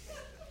screen.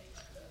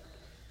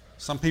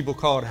 Some people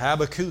call it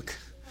Habakkuk,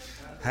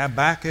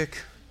 Habakkuk,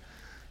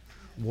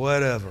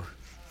 whatever.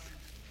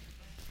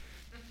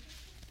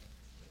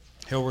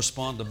 He'll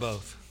respond to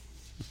both.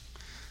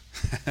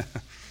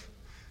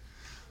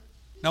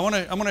 Now, I'm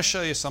going to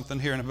show you something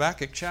here in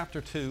Habakkuk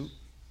chapter 2.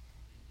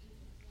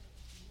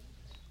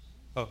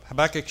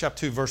 Habakkuk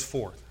chapter 2, verse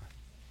 4.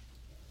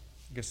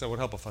 I guess that would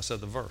help if I said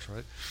the verse,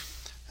 right?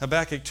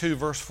 Habakkuk 2,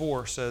 verse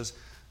 4 says,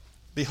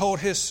 Behold,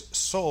 his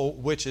soul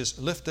which is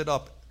lifted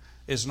up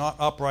is not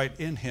upright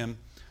in him,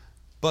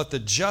 but the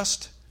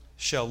just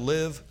shall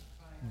live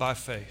by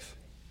faith.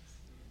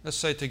 Let's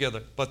say it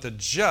together. But the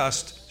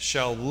just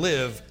shall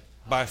live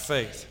by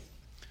faith.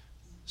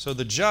 So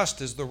the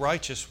just is the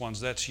righteous ones.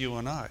 That's you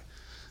and I.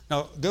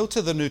 Now, go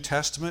to the New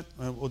Testament.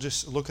 We'll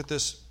just look at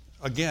this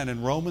again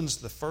in Romans,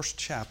 the 1st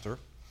chapter,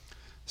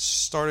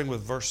 starting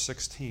with verse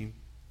 16.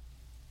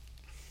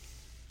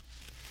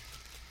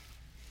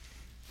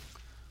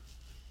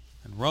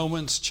 In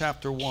Romans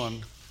chapter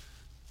 1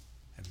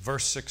 and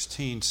verse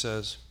 16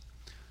 says,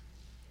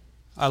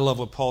 I love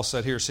what Paul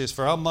said here. It says,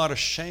 for I'm not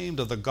ashamed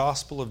of the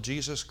gospel of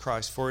Jesus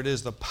Christ, for it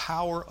is the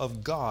power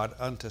of God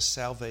unto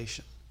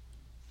salvation,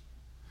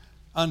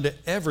 unto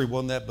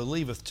everyone that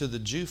believeth, to the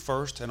Jew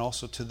first and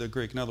also to the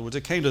Greek. In other words,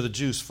 it came to the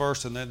Jews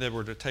first, and then they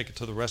were to take it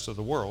to the rest of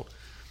the world.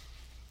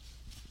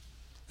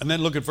 And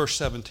then look at verse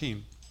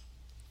 17.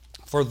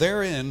 For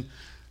therein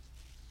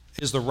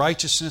is the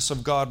righteousness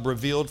of God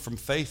revealed from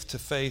faith to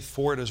faith,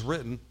 for it is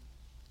written,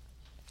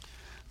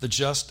 the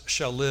just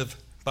shall live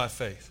by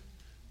faith.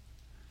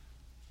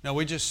 Now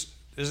isn't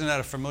that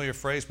a familiar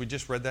phrase? We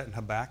just read that in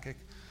Habakkuk.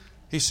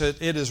 He said,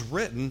 it is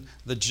written,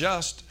 the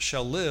just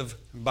shall live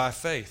by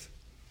faith.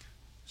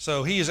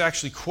 So he is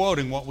actually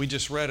quoting what we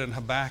just read in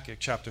Habakkuk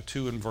chapter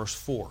 2 and verse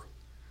 4.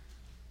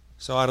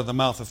 So out of the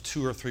mouth of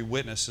 2 or 3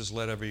 witnesses,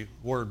 let every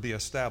word be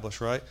established,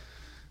 right?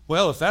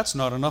 Well, if that's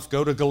not enough,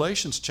 go to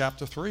Galatians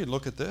chapter 3 and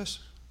look at this.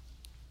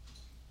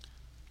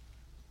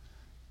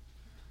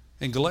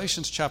 In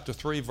Galatians chapter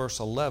 3, verse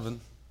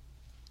 11,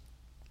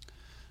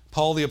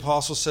 Paul the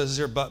apostle says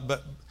here, but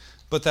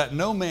that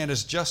no man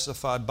is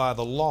justified by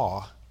the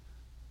law,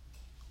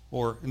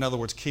 or in other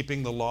words,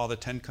 keeping the law, the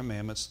 10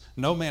 Commandments.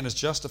 No man is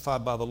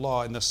justified by the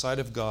law in the sight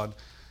of God.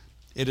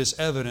 It is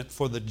evident,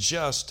 for the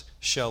just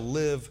shall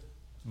live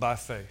by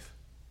faith.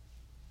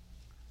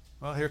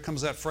 Well, here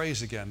comes that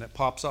phrase again that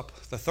pops up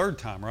the third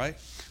time, right?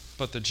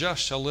 But the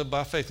just shall live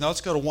by faith. Now let's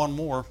go to one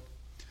more.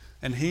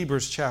 In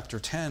Hebrews chapter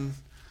 10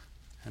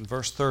 and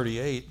verse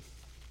 38.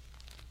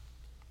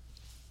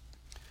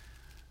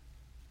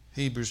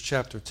 Hebrews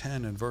chapter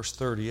 10 and verse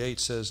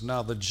 38 says,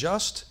 now the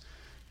just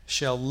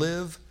shall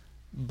live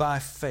by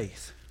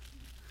faith.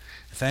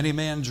 If any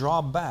man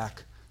draw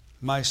back,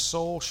 my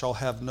soul shall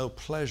have no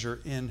pleasure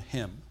in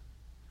him.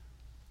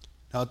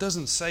 Now it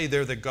doesn't say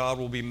there that God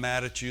will be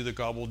mad at you, that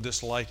God will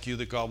dislike you,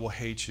 that God will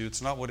hate you.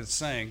 It's not what it's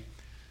saying.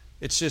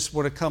 It's just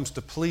when it comes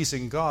to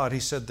pleasing God,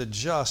 he said the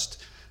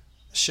just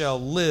shall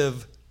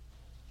live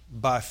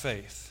by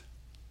faith.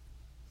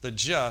 The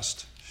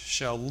just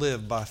shall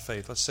live by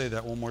faith. Let's say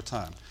that one more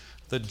time.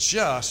 The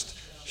just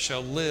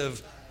shall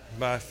live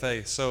by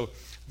faith. So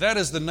that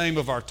is the name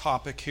of our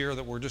topic here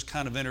that we're just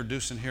kind of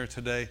introducing here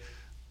today,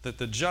 that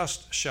the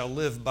just shall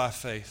live by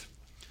faith.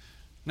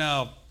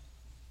 Now,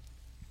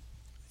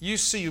 you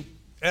see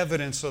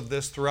evidence of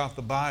this throughout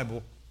the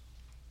Bible,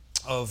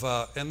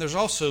 and there's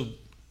also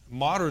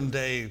modern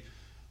day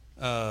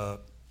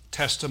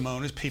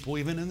testimonies, people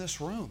even in this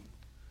room.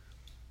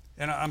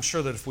 And I'm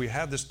sure that if we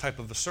had this type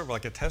of a service,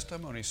 like a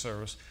testimony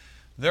service,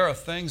 there are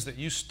things that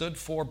you stood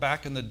for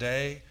back in the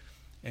day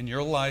in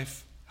your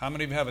life. How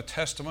many of you have a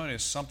testimony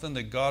of something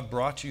that God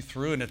brought you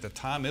through, and at the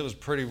time it was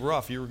pretty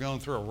rough? You were going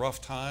through a rough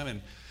time,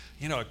 and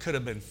it could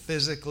have been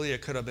physically,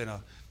 it could have been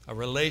a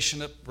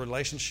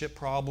relationship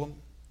problem.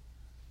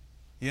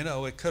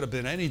 It could have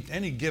been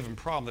any given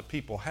problem that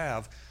people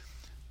have.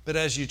 But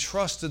as you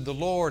trusted the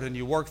Lord and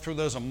you worked through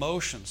those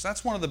emotions,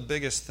 that's one of the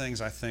biggest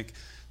things I think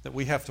that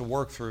we have to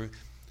work through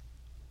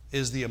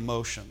is the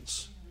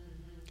emotions.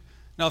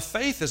 Now,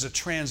 faith is a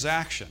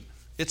transaction.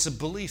 It's a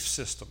belief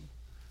system.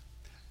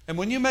 And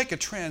when you make a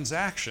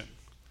transaction,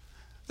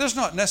 there's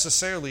not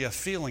necessarily a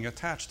feeling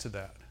attached to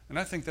that. And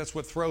I think that's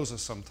what throws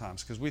us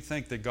sometimes, because we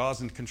think that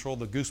God's in control of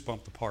the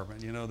goosebump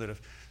department. That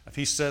if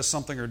he says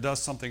something or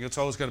does something, it's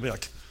always going to be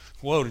like,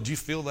 whoa, did you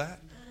feel that?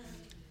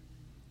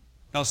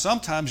 Now,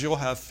 sometimes you'll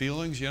have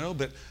feelings,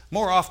 but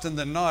more often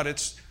than not,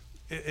 it's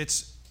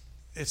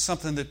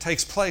something that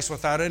takes place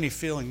without any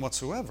feeling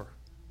whatsoever.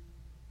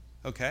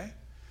 Okay?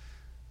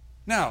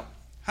 Now,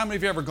 how many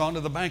of you ever gone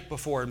to the bank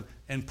before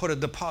and put a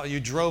deposit? You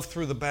drove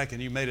through the bank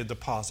and you made a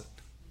deposit.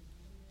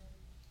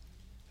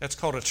 That's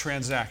called a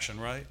transaction,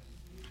 right?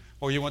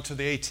 Or you went to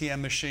the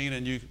ATM machine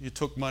and you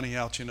took money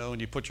out,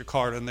 and you put your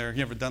card in there.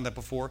 You ever done that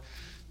before?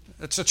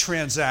 It's a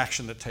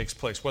transaction that takes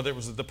place, whether it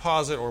was a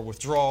deposit or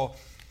withdrawal.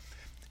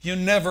 You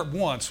never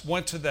once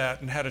went to that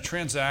and had a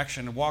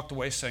transaction and walked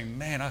away saying,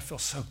 man, I feel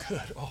so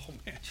good. Oh,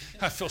 man,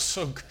 I feel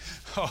so good.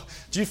 Oh,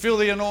 do you feel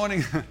the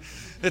anointing?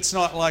 It's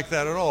not like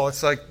that at all.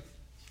 It's like,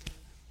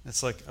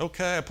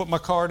 okay, I put my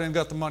card in,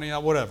 got the money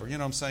out, whatever. You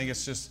know what I'm saying?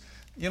 It's just,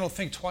 you don't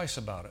think twice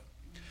about it.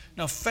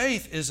 Now,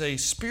 faith is a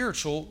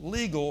spiritual,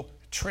 legal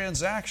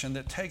transaction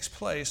that takes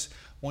place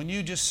when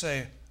you just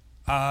say,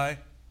 I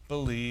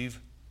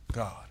believe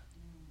God.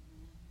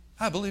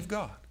 I believe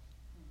God.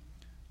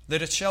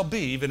 That it shall be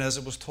even as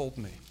it was told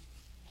me.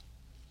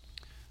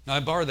 Now,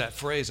 I borrowed that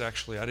phrase,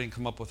 actually. I didn't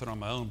come up with it on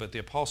my own, but the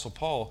Apostle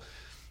Paul,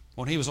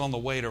 when he was on the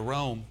way to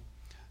Rome,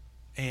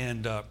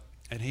 and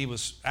he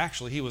was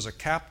a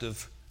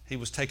captive. He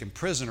was taken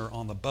prisoner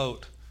on the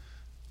boat,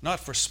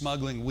 not for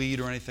smuggling weed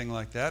or anything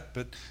like that,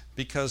 but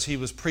because he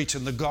was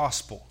preaching the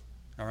gospel.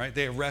 All right,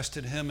 they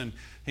arrested him and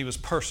he was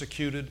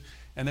persecuted,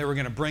 and they were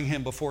going to bring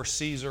him before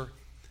Caesar.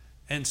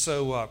 And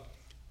so,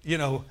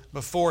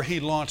 before they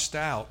launched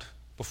out,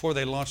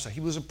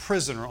 he was a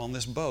prisoner on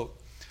this boat.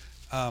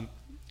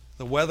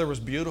 The weather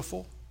was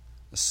beautiful.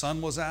 The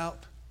sun was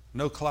out,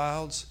 no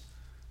clouds,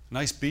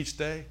 nice beach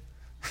day.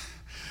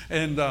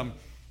 And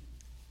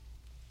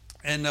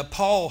And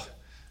Paul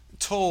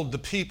told the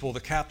people, the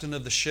captain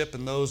of the ship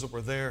and those that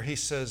were there, he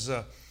says,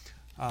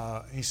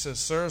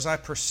 sirs, I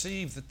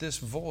perceive that this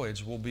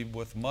voyage will be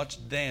with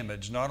much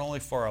damage, not only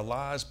for our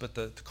lives, but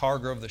the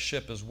cargo of the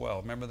ship as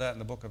well. Remember that in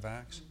the book of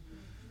Acts?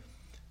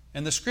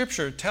 And the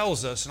scripture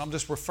tells us, and I'm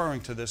just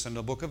referring to this in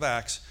the book of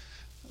Acts,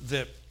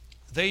 that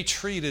they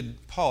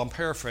treated, Paul, I'm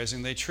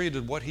paraphrasing, they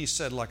treated what he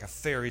said like a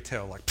fairy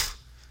tale, like,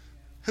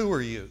 who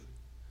are you?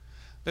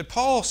 But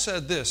Paul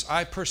said this,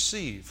 I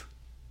perceive.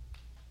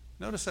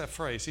 Notice that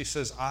phrase. He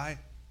says, I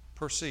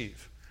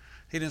perceive.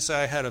 He didn't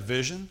say I had a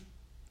vision.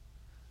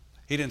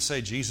 He didn't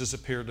say Jesus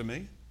appeared to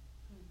me.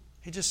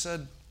 He just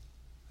said,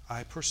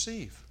 I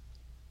perceive.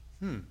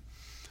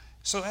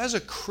 So as a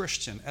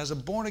Christian, as a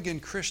born-again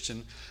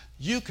Christian,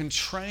 you can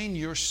train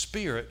your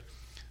spirit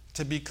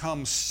to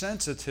become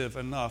sensitive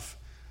enough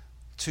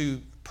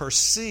to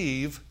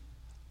perceive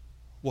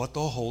what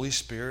the Holy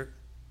Spirit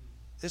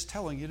is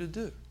telling you to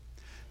do.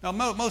 Now,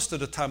 most of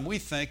the time we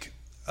think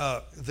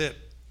that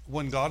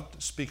when God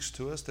speaks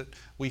to us, that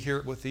we hear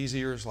it with these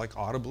ears like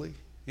audibly.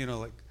 You know,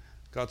 like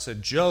God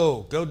said,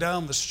 Joe, go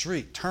down the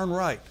street, turn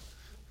right.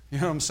 You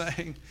know what I'm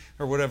saying?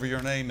 Or whatever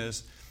your name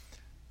is.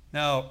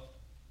 Now,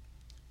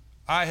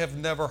 I have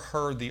never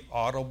heard the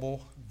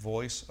audible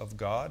voice of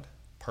God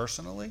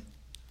personally,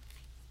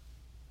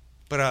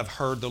 but I've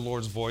heard the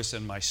Lord's voice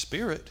in my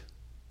spirit.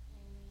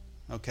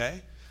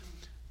 Okay?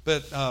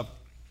 But,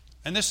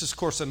 and this is, of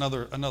course,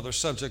 another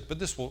subject, but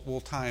this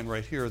will tie in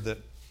right here, that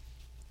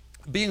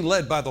being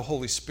led by the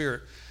Holy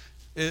Spirit,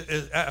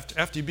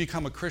 after you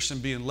become a Christian,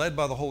 being led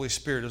by the Holy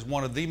Spirit is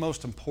one of the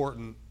most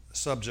important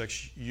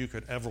subjects you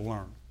could ever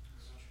learn.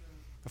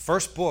 The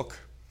first book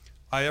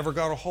I ever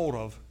got a hold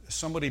of,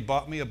 somebody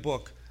bought me a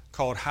book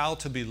called How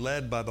to Be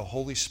Led by the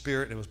Holy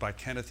Spirit. It was by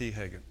Kenneth E.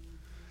 Hagin.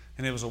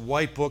 And it was a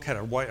white book, had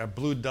a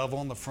blue dove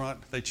on the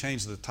front. They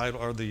changed the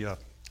title or the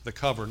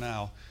cover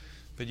now.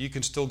 But you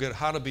can still get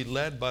How to Be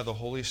Led by the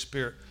Holy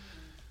Spirit.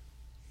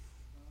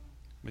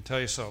 Let me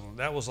tell you something.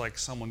 That was like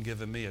someone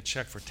giving me a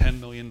check for $10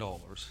 million.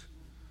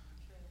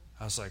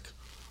 I was like,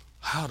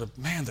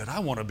 did I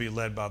want to be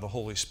led by the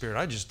Holy Spirit?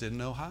 I just didn't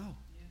know how.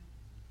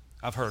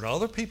 I've heard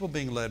other people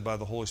being led by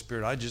the Holy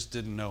Spirit. I just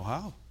didn't know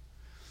how.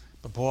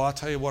 But boy, I'll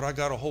tell you what, I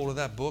got a hold of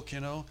that book,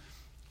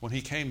 when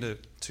he came to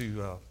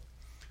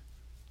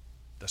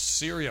the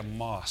Syria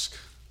Mosque.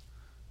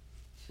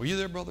 Were you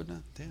there, Brother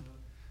Dan?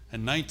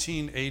 In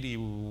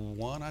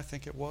 1981, I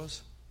think it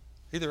was.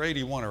 Either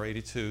 81 or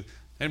 82.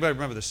 Anybody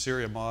remember the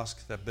Syria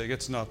Mosque, that big?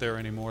 It's not there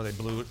anymore. They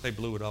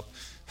blew it up.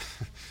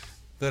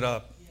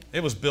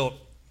 It was built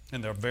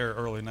in the very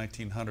early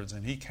 1900s,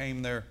 and he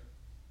came there,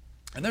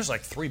 and there's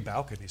like 3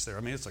 balconies there. I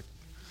mean, it's like,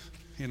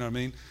 you know what I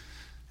mean?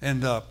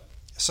 And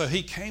so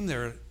he came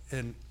there,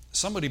 and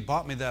somebody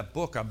bought me that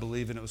book, I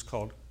believe, and it was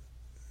called,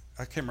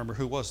 I can't remember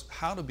who it was,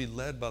 How to Be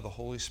Led by the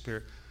Holy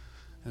Spirit.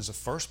 And it's the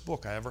first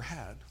book I ever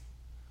had.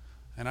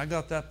 And I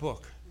got that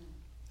book.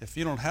 If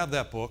you don't have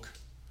that book,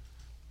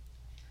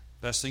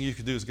 best thing you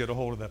could do is get a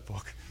hold of that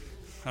book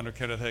under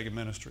Kenneth Hagin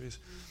Ministries.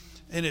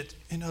 And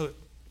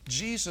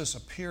Jesus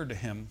appeared to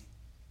him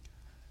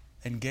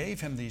and gave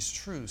him these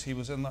truths. He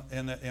was in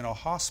a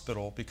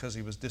hospital because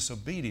he was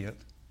disobedient,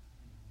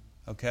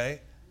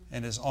 okay?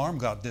 And his arm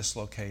got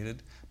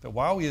dislocated. But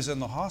while he was in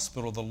the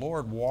hospital, the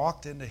Lord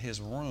walked into his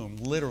room,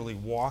 literally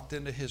walked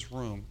into his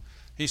room.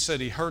 He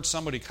said he heard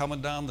somebody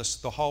coming down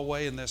the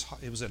hallway in this.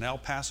 It was in El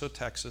Paso,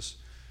 Texas.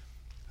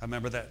 I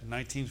remember that,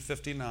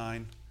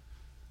 1959.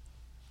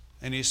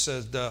 And he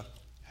said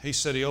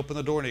he opened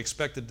the door and he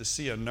expected to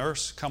see a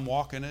nurse come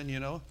walking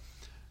in,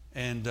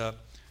 And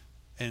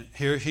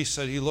here he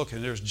said he looked,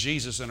 and there's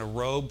Jesus in a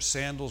robe,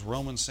 sandals,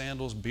 Roman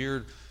sandals,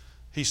 beard.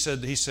 He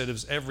said it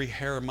was every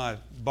hair of my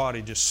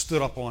body just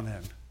stood up on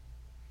end.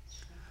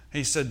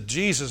 He said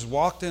Jesus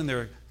walked in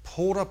there,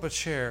 pulled up a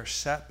chair,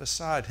 sat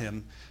beside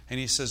him, and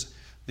he says,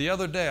 the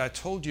other day I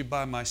told you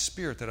by my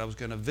Spirit that I was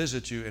going to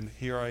visit you, and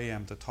here I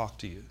am to talk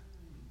to you.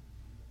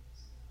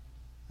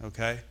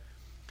 Okay?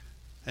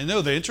 And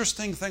the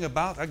interesting thing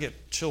about, I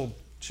get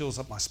chills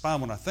up my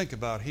spine when I think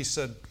about it. He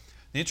said,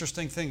 the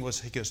interesting thing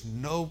was, he goes,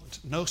 no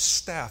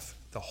staff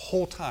the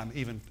whole time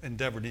even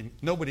endeavored,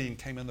 nobody even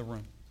came in the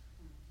room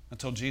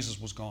until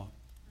Jesus was gone.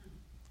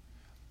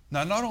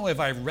 Now, not only have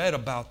I read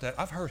about that,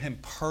 I've heard him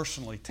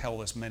personally tell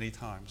this many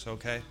times,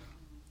 okay?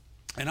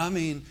 And I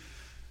mean,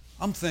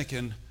 I'm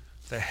thinking,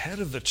 the head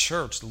of the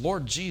church, the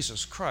Lord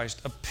Jesus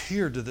Christ,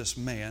 appeared to this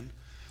man.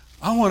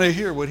 I want to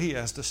hear what he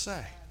has to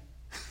say.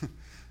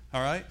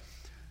 All right?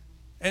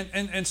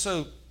 And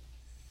so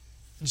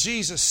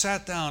Jesus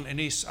sat down and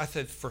I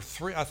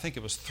think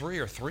it was 3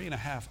 or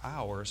 3.5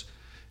 hours,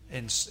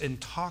 and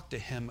talked to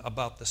him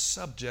about the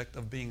subject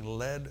of being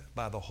led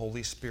by the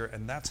Holy Spirit.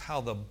 And that's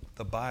how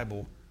the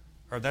Bible,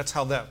 or that's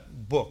how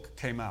that book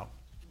came out.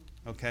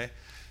 Okay?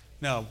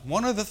 Now,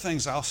 one of the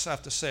things I'll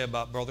have to say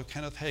about Brother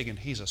Kenneth Hagin,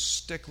 he's a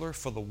stickler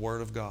for the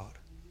Word of God.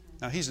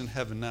 Now, he's in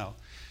heaven now.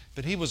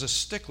 But he was a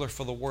stickler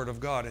for the Word of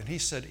God. And he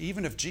said,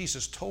 even if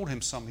Jesus told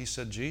him something, he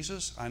said,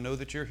 Jesus, I know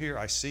that you're here.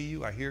 I see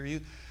you. I hear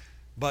you.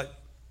 But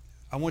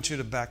I want you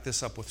to back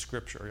this up with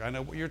Scripture. I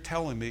know what you're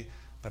telling me,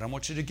 but I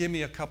want you to give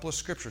me a couple of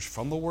Scriptures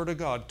from the Word of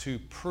God to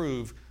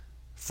prove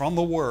from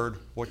the Word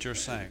what you're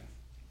saying.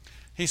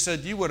 He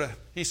said you would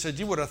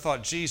have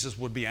thought Jesus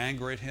would be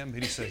angry at him.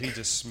 He said he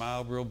just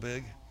smiled real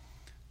big.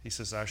 He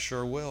says, I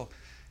sure will.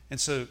 And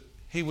so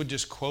he would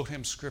just quote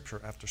him Scripture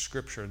after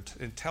Scripture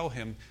and tell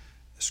him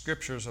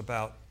Scriptures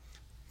about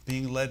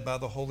being led by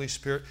the Holy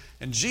Spirit.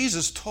 And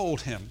Jesus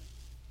told him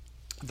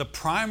the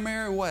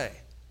primary way,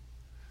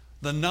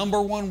 the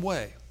number one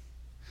way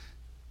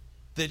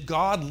that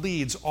God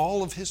leads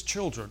all of His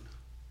children,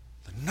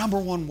 the number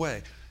one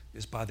way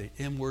is by the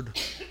inward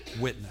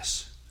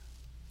witness.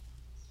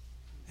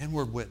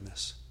 Inward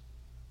witness.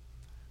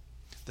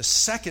 The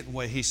second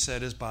way, he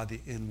said, is by the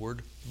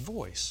inward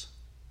voice.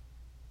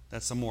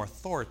 That's the more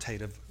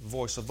authoritative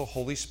voice of the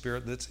Holy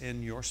Spirit that's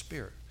in your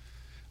spirit.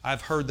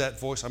 I've heard that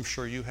voice. I'm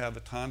sure you have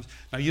at times.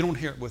 Now, you don't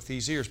hear it with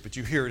these ears, but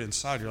you hear it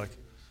inside. You're like,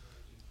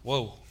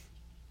 whoa.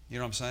 You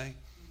know what I'm saying?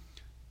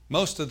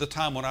 Most of the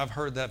time when I've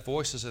heard that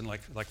voice is in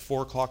like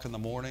 4 o'clock in the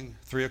morning,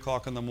 3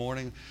 o'clock in the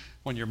morning,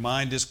 when your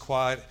mind is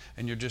quiet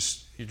and you're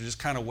just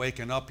kind of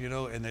waking up,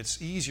 and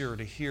it's easier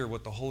to hear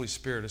what the Holy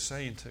Spirit is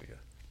saying to you.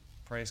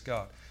 Praise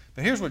God.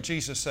 But here's what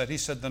Jesus said. He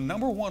said, the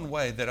number one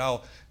way that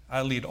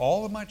I lead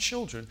all of my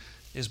children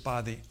is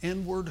by the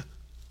inward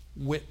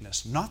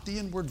witness, not the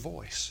inward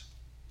voice.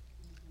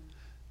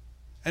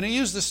 And he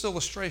used this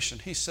illustration.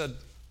 He said,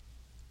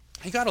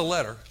 he got a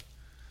letter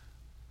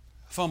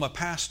from a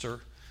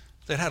pastor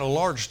that had a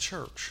large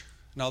church.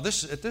 Now, at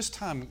this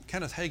time,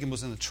 Kenneth Hagin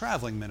was in the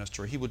traveling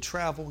ministry. He would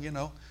travel,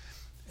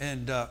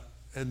 and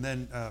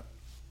then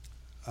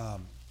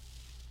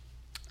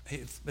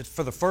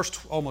for the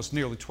first almost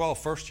nearly 12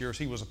 first years,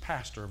 he was a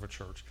pastor of a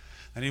church.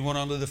 And he went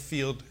onto the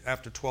field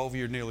after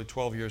nearly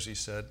 12 years, he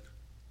said,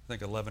 I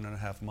think 11 and a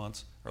half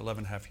months or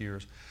 11 and a half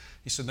years.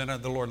 He said, then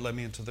the Lord led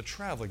me into the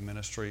traveling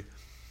ministry.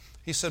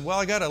 He said, well,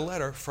 I got a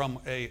letter from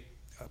a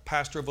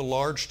pastor of a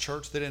large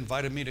church that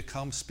invited me to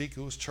come speak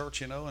to his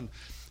church, and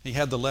he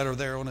had the letter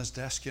there on his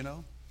desk,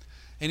 And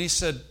he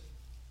said,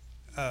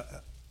 and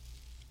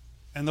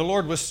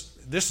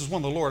this is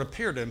when the Lord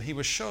appeared to him. He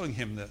was showing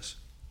him this,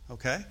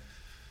 okay?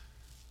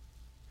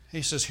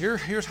 He says,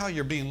 here's how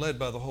you're being led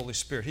by the Holy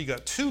Spirit. He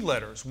got 2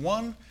 letters,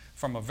 one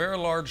from a very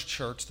large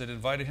church that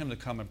invited him to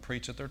come and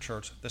preach at their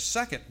church. The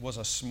second was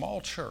a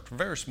small church,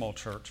 very small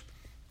church,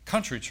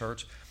 country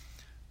church,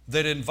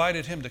 that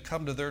invited him to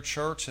come to their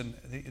church, and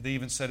they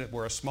even said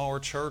we're a smaller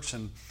church,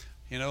 and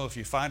if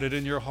you find it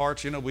in your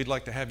heart, we'd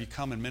like to have you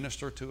come and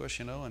minister to us,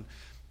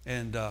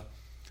 and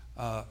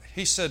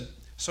he said,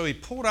 so he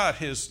pulled out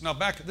this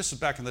is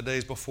back in the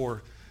days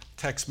before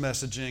text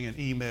messaging and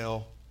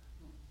email.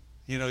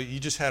 You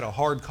just had a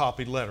hard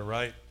copied letter,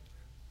 right?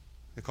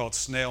 They call it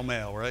snail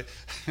mail, right?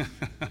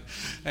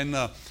 And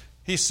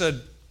he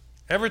said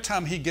every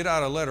time he'd get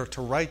out a letter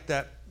to write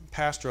that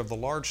pastor of the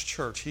large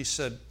church, he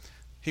said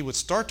he would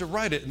start to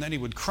write it and then he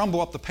would crumble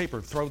up the paper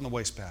and throw it in the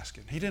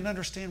wastebasket. He didn't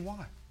understand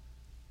why.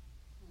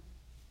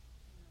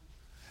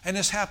 And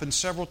this happened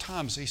several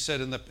times. He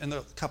said in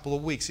the couple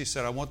of weeks, he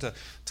said,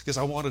 because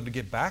I wanted to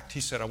get back.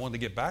 He said, I wanted to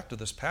get back to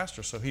this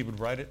pastor, so he would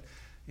write it.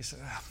 He said,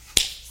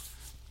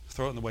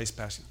 throw it in the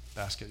wastebasket,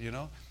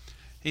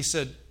 He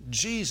said,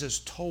 Jesus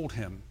told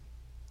him,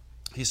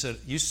 he said,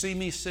 you see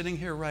me sitting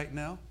here right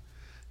now?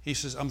 He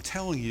says, I'm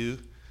telling you,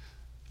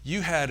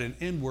 you had an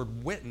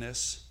inward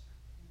witness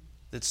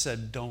that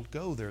said, don't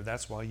go there.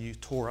 That's why you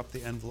tore up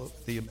the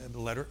envelope, the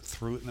letter,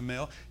 threw it in the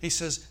mail. He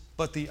says,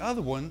 but the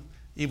other one,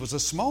 it was a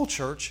small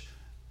church.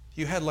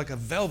 You had like a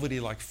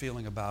velvety-like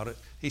feeling about it.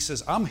 He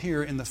says, I'm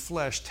here in the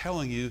flesh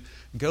telling you,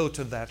 go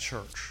to that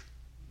church.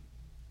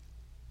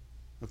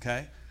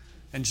 Okay?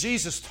 And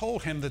Jesus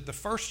told him that the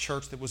first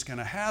church that was going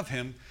to have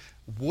him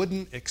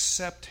wouldn't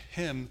accept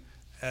him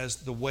as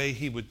the way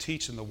he would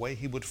teach and the way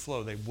he would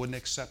flow. They wouldn't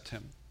accept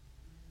him.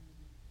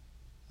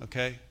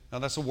 Okay? Now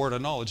that's a word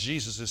of knowledge.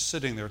 Jesus is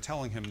sitting there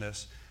telling him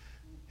this.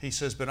 He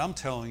says, but I'm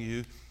telling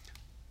you,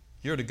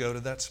 you're to go to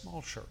that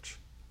small church.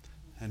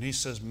 And he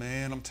says,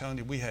 man, I'm telling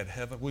you, we had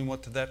heaven. We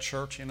went to that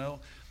church, and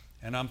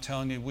I'm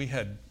telling you, we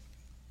had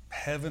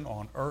heaven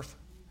on earth,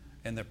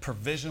 and the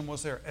provision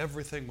was there.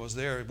 Everything was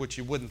there, which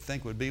you wouldn't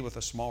think would be with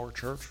a smaller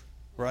church,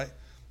 right?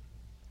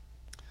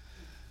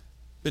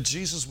 But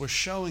Jesus was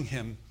showing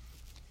him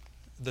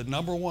the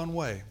number one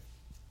way.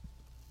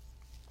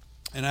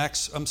 In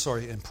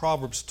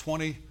Proverbs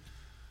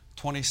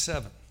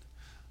 20:27,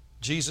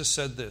 Jesus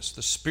said this,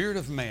 the spirit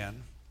of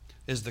man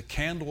is the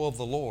candle of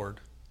the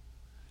Lord,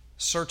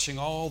 searching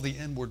all the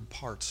inward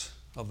parts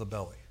of the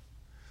belly.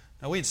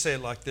 Now we'd say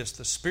it like this,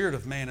 the spirit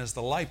of man is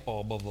the light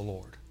bulb of the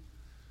Lord.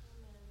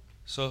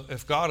 So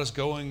if God is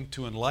going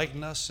to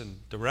enlighten us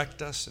and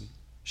direct us and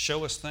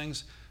show us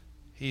things,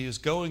 He is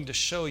going to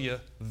show you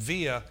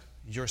via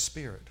your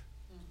spirit.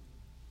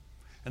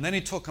 And then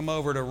He took him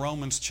over to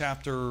Romans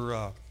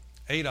chapter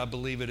 8, I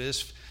believe it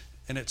is,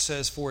 and it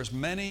says, for as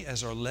many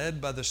as are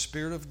led by the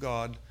Spirit of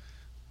God,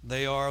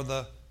 they are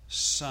the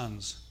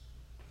sons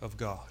of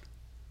God.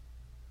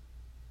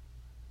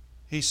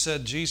 He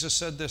said, Jesus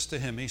said this to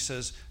him. He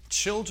says,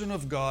 children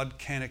of God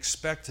can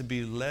expect to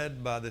be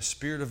led by the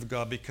Spirit of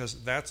God because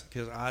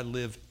I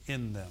live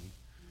in them.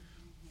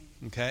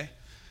 Okay?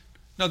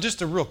 Now,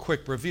 just a real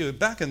quick review.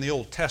 Back in the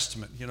Old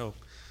Testament,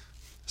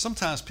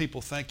 sometimes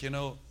people think,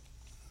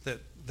 that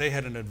they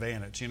had an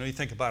advantage. You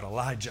think about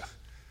Elijah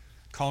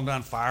calling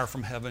down fire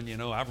from heaven,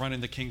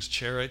 outrunning the king's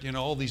chariot,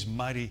 all these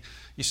mighty,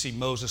 you see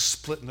Moses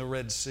splitting the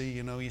Red Sea,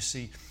 you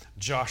see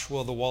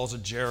Joshua, the walls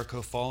of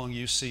Jericho falling,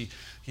 you see,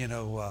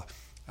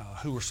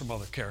 who were some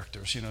other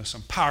characters,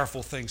 some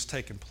powerful things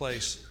taking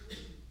place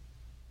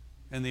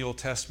in the Old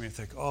Testament.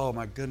 You think, oh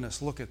my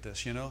goodness, look at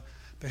this,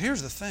 But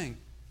here's the thing.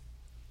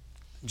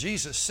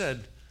 Jesus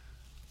said,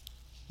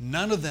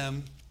 none of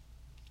them,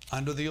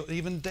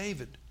 even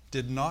David,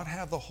 did not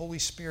have the Holy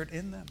Spirit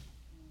in them.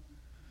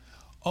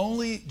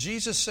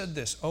 Jesus said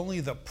this, only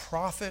the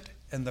prophet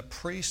and the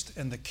priest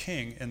and the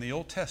king in the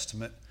Old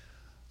Testament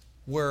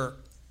were,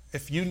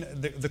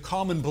 the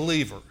common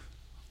believer,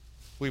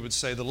 we would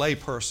say the lay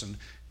person,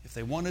 if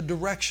they wanted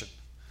direction,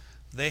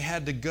 they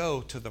had to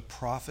go to the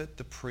prophet,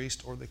 the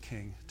priest, or the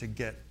king to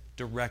get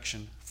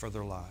direction for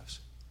their lives.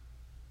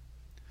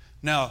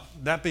 Now,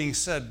 that being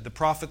said, the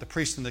prophet, the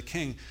priest, and the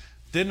king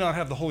did not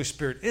have the Holy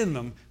Spirit in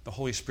them. The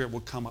Holy Spirit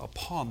would come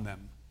upon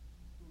them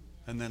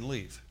and then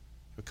leave.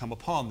 It would come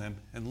upon them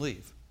and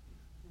leave.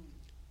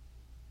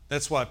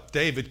 That's why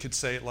David could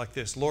say it like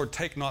this, Lord,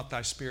 take not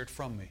thy Spirit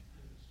from me.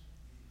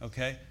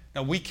 Okay?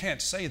 Now, we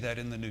can't say that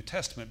in the New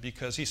Testament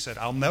because he said,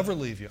 I'll never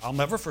leave you. I'll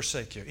never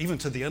forsake you, even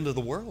to the end of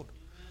the world.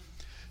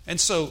 And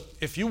so,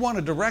 if you want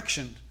a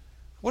direction,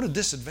 what a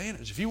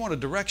disadvantage. If you want a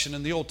direction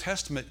in the Old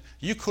Testament,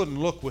 you couldn't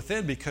look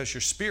within because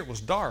your spirit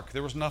was dark.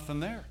 There was nothing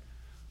there.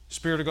 The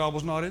Spirit of God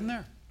was not in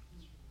there.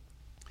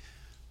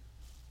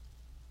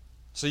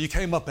 So you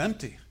came up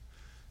empty.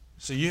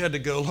 So you had to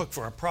go look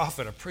for a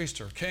prophet, a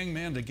priest, or a king,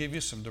 man, to give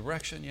you some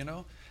direction,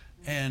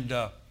 and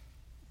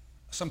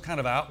some kind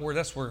of outward.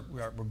 That's where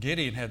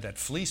Gideon had that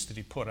fleece that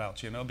he put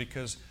out,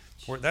 because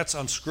that's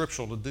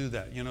unscriptural to do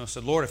that.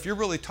 Said, Lord, if you're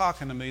really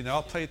talking to me, then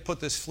I'll put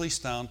this fleece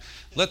down.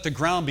 Let the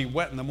ground be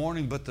wet in the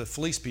morning, but the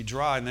fleece be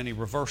dry. And then he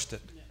reversed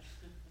it.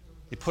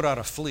 He put out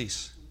a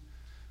fleece.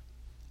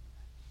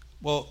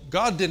 Well,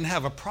 God didn't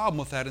have a problem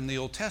with that in the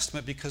Old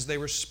Testament because they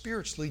were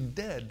spiritually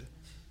dead.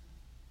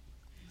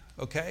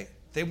 Okay?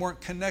 They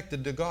weren't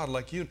connected to God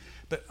like you.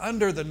 But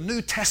under the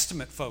New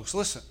Testament, folks,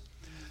 listen.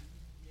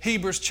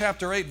 Hebrews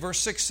chapter 8, verse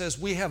 6 says,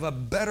 we have a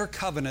better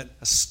covenant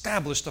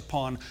established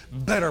upon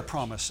better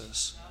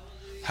promises.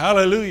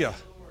 Hallelujah.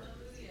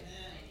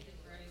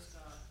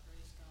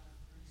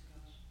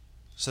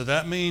 So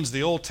that means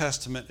the Old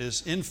Testament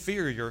is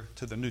inferior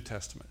to the New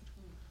Testament.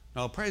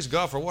 Now, praise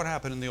God for what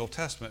happened in the Old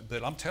Testament,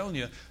 but I'm telling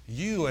you,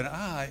 you and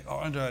I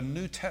are under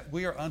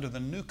we are under the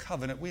new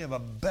covenant. We have a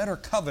better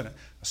covenant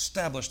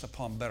established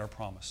upon better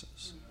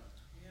promises.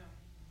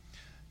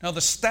 Now,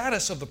 the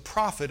status of the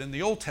prophet in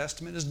the Old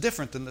Testament is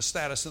different than the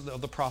status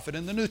of the prophet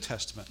in the New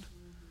Testament.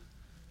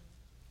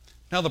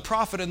 Now, the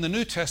prophet in the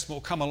New Testament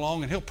will come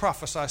along and he'll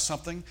prophesy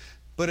something,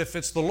 but if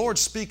it's the Lord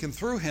speaking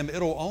through him,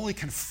 it'll only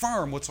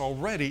confirm what's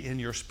already in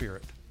your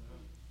spirit.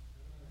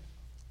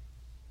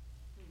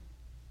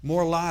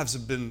 More lives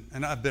have been,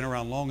 and I've been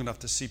around long enough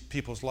to see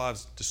people's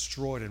lives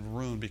destroyed and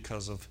ruined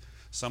because of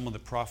someone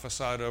that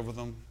prophesied over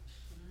them.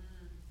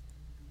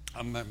 I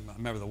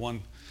remember the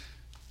one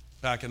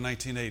back in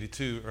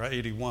 1982 or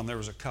 81, there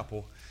was a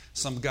couple.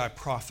 Some guy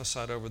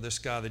prophesied over this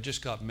guy. They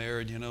just got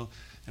married, and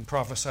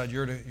prophesied,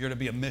 you're to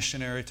be a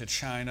missionary to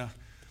China,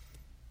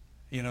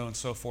 and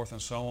so forth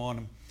and so on.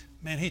 And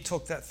man, he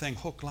took that thing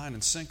hook, line,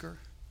 and sinker.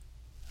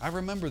 I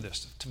remember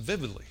this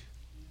vividly.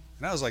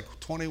 And I was like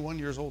 21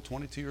 years old,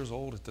 22 years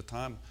old at the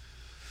time.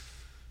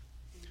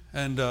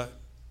 And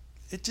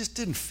it just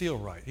didn't feel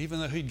right. Even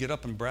though he'd get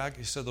up and brag,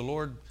 he said, the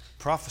Lord,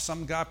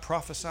 some guy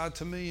prophesied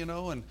to me,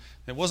 and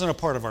it wasn't a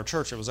part of our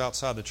church. It was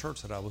outside the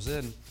church that I was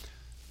in.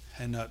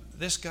 And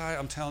this guy,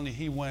 I'm telling you,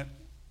 he went,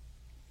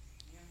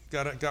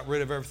 got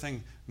rid of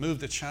everything, moved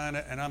to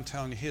China, and I'm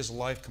telling you, his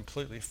life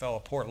completely fell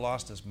apart.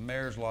 Lost his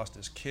marriage, lost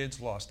his kids,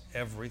 lost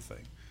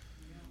everything.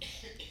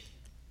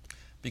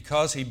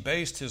 Because he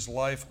based his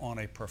life on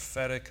a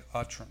prophetic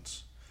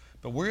utterance.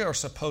 But we are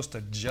supposed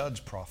to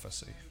judge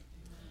prophecy.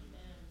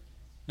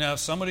 Now, if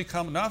somebody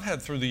now I've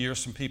had through the years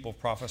some people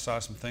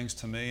prophesy some things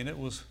to me, and it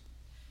was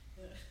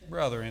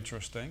rather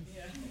interesting,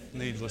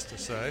 needless to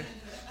say.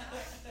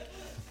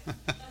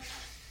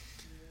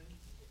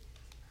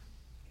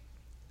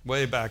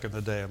 Way back in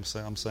the day, I'm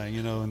saying,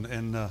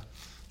 and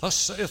thus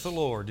saith the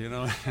Lord,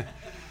 and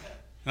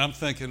I'm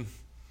thinking,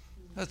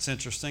 that's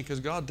interesting because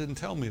God didn't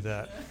tell me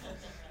that.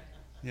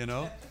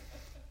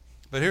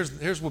 But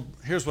here's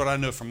what I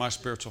know from my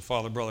spiritual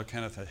father, Brother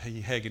Kenneth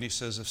Hagin. He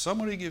says, if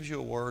somebody gives you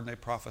a word and they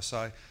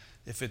prophesy,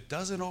 if it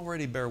doesn't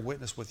already bear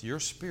witness with your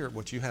spirit,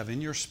 what you have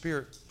in your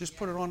spirit, just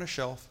put it on a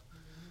shelf.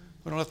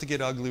 We don't have to get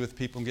ugly with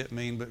people and get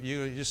mean, but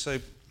you just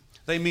say,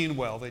 they mean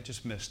well, they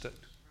just missed it.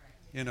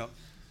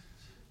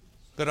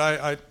 But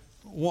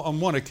on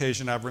one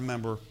occasion, I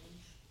remember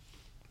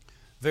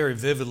very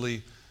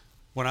vividly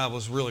when I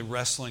was really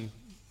wrestling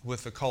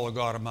with the call of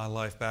God in my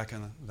life back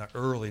in the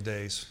early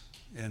days.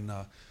 And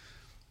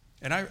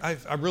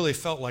I really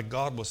felt like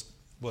God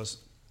was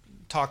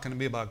talking to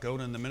me about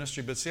going in the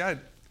ministry. But see, if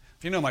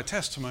you know my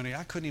testimony,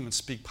 I couldn't even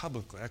speak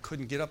publicly. I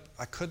couldn't get up.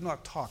 I could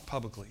not talk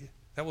publicly.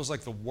 That was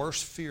like the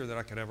worst fear that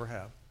I could ever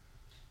have.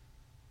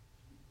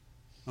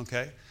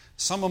 Okay?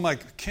 Some of my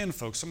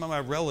kinfolk, some of my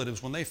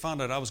relatives, when they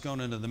found out I was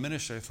going into the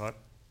ministry, they thought,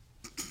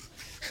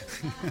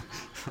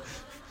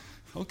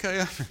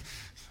 okay,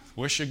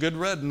 wish you good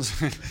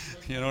riddance.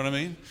 You know what I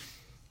mean?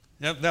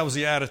 That was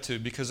the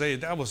attitude, because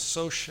I was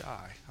so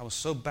shy. I was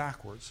so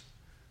backwards.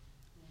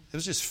 It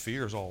was just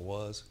fear is all it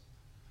was.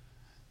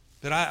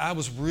 That I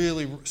was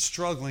really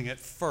struggling at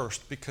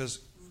first, because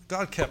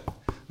God kept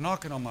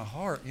knocking on my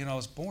heart. You know, I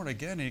was born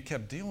again, and He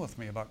kept dealing with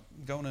me about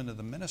going into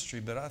the ministry.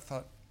 But I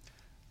thought,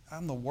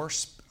 I'm the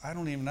worst. I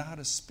don't even know how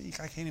to speak.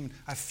 I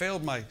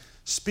failed my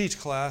speech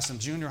class in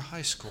junior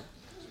high school.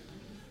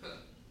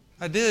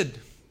 I did.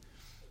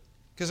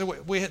 Because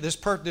we had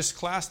this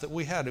class that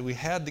we had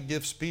to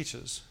give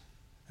speeches.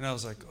 And I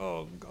was like,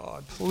 oh,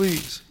 God,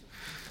 please.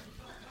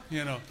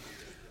 You know.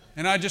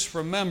 And I just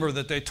remember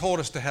that they told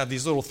us to have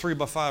these little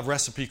 3x5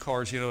 recipe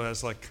cards, you know,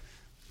 as like,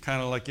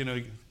 kind of like, you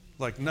know,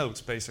 like notes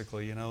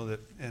basically, you know,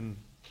 and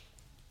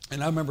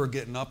I remember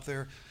getting up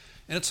there,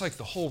 and it's like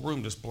the whole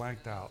room just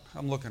blanked out.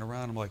 I'm looking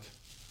around, I'm like,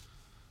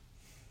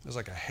 it was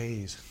like a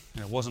haze.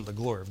 And it wasn't the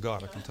glory of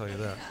God, I can tell you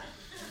that.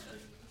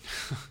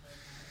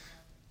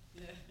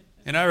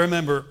 And I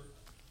remember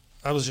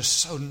I was just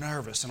so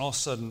nervous, and all of a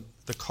sudden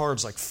the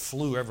cards like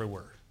flew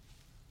everywhere.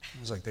 It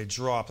was like they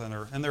dropped,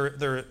 and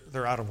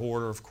they're out of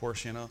order, of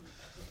course, you know.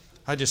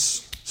 I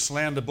just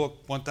slammed the book,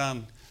 went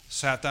down,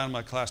 sat down in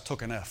my class,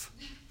 took an F.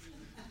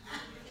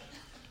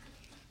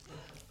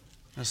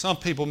 Now, some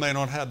people may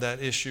not have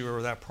that issue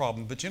or that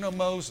problem, but you know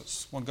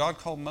Moses, when God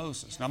called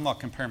Moses, and I'm not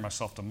comparing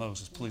myself to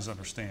Moses, please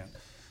understand.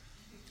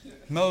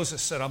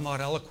 Moses said, I'm not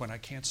eloquent, I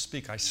can't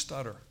speak, I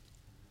stutter.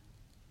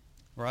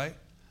 Right?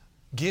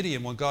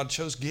 Gideon, when God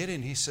chose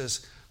Gideon, he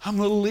says, I'm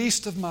the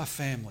least of my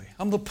family.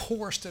 I'm the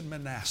poorest in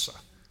Manasseh.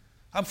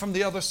 I'm from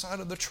the other side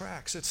of the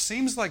tracks. It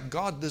seems like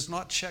God does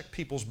not check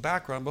people's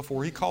background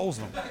before He calls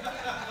them.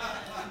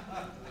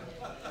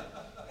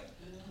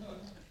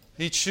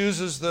 He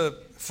chooses the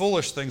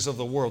foolish things of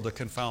the world to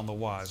confound the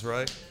wise,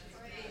 right?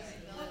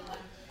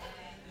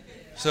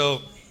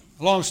 So,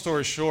 long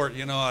story short,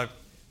 you know,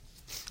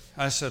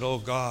 I said, oh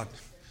God.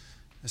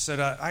 I said,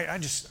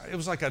 it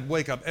was like I'd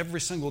wake up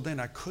every single day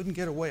and I couldn't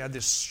get away. I had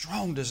this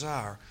strong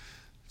desire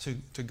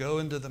to go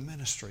into the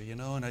ministry, you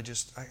know, and I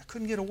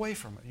couldn't get away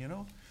from it, you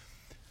know.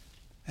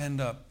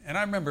 And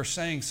I remember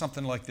saying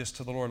something like this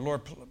to the Lord,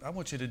 Lord, I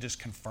want you to just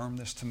confirm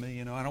this to me,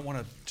 you know. I don't want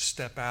to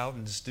step out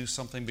and just do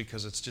something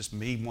because it's just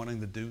me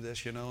wanting to do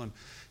this, you know. And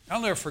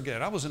I'll never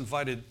forget, I was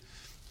invited,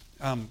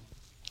 I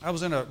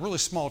was in a really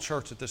small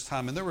church at this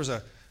time, and there was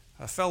a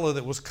fellow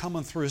that was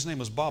coming through. His name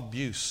was Bob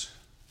Buse.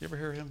 You ever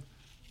hear him?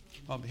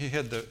 He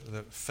had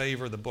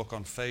the book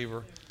on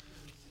favor,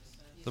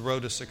 The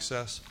Road to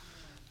Success.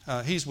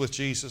 He's with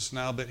Jesus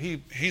now, but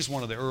he's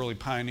one of the early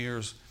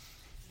pioneers.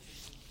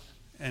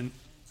 And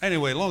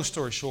anyway, long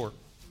story short,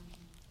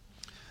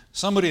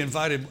 somebody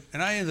invited,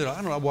 and I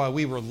don't know why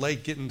we were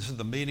late getting to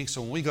the meeting.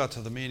 So when we got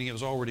to the meeting, it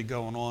was already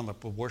going on,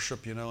 like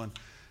worship, you know,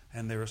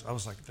 and I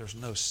was like, there's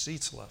no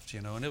seats left,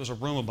 you know, and it was a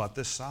room about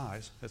this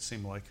size, it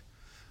seemed like.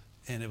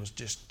 And it was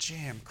just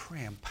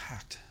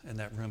cram-packed in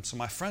that room. So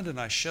my friend and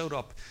I showed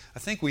up. I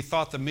think we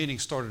thought the meeting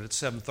started at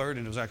 7:30,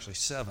 and it was actually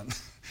 7.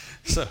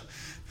 So,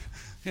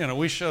 you know,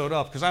 we showed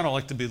up because I don't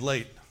like to be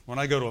late. When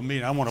I go to a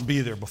meeting, I want to be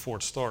there before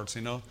it starts,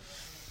 you know.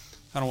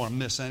 I don't want to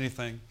miss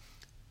anything.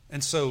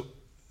 And so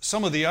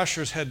some of the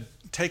ushers had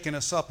taken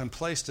us up and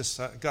placed us,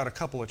 got a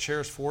couple of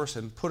chairs for us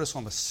and put us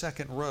on the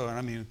second row. And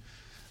I mean,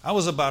 I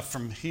was about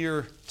from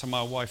here to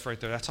my wife right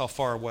there. That's how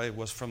far away it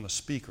was from the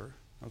speaker,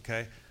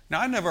 okay? Now,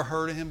 I never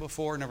heard of him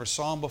before, never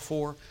saw him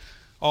before.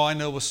 All I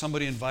know was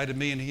somebody invited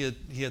me, and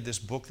he had this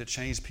book that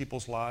changed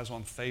people's lives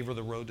on favor,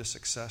 The Road to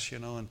Success, you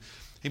know. And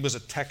he was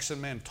a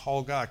Texan man,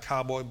 tall guy,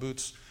 cowboy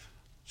boots,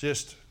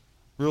 just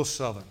real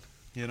Southern,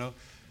 you know.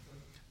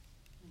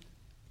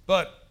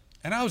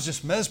 And I was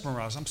just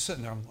mesmerized. I'm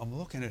sitting there, I'm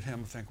looking at him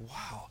and think,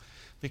 wow.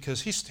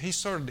 Because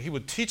he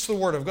would teach the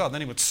Word of God,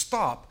 then he would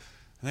stop,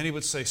 and then he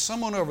would say,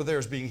 someone over there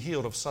is being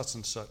healed of such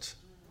and such.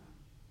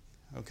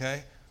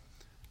 Okay?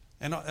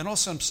 And all of a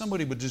sudden,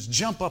 somebody would just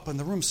jump up in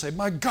the room and say,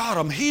 my God,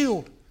 I'm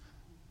healed.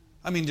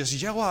 I mean, just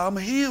yell out, I'm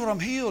healed, I'm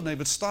healed. And they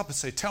would stop and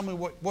say, tell me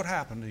what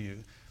happened to you.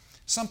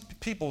 Some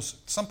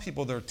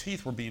people, their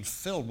teeth were being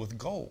filled with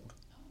gold.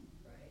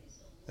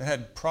 They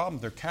had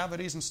problems, their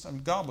cavities and stuff.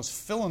 God was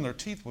filling their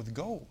teeth with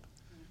gold.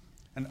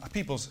 And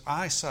people's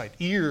eyesight,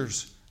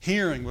 ears,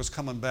 hearing was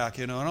coming back,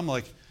 you know. And I'm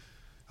like,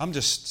 I'm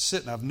just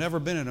sitting. I've never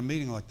been in a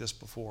meeting like this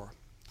before.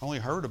 I only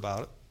heard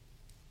about it.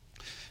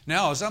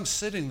 Now, as I'm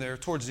sitting there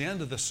towards the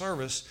end of the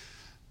service,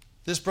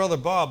 this brother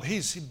Bob,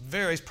 he's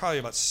probably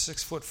about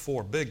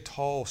 6'4", big,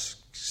 tall,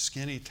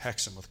 skinny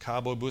Texan with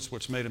cowboy boots,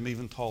 which made him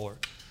even taller.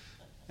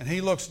 And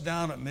he looks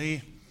down at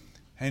me,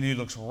 and he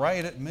looks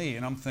right at me,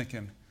 and I'm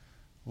thinking,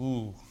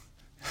 Ooh.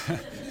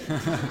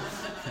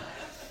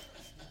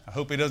 I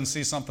hope he doesn't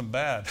see something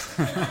bad.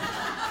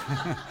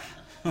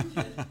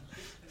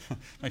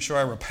 Make sure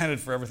I repented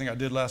for everything I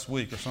did last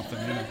week or something.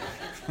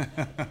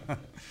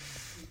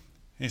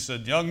 He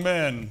said, young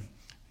man,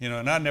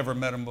 and I never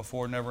met him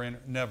before,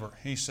 never.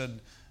 He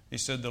said,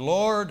 the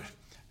Lord,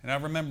 and I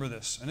remember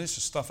this, and this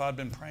is stuff I'd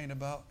been praying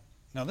about.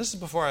 Now, this is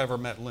before I ever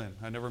met Lynn.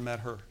 I never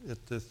met her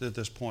at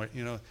this point.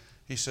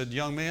 He said,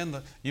 young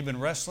man, you've been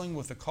wrestling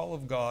with the call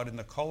of God, and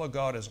the call of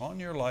God is on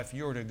your life.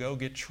 You are to go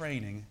get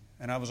training.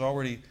 And I was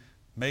already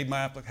had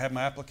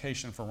my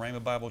application for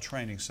Rhema Bible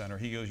Training Center.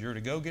 He goes, you're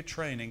to go get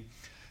training.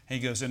 He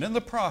goes, and in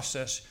the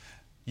process,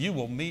 you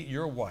will meet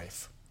your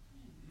wife.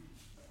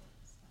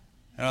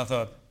 And I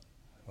thought,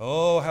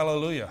 oh,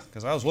 hallelujah,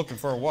 because I was looking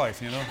for a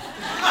wife,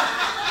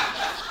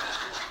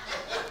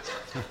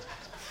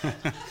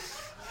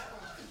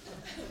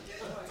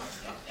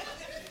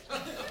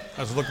 I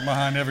was looking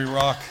behind every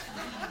rock.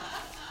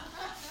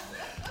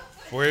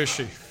 Where is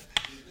she? You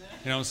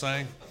know what I'm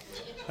saying?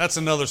 That's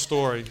another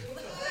story.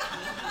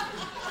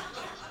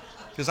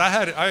 Because I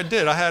had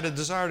a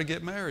desire to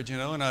get married,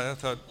 and I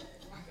thought,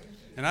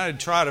 and I had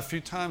tried a few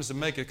times to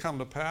make it come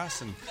to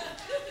pass, and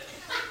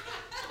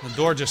the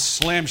door just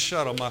slammed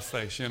shut on my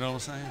face, you know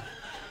what I'm saying?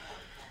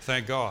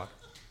 Thank God.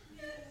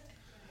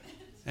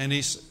 And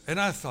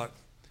I thought,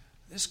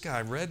 this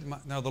guy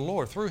now the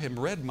Lord through him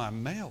read my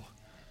mail.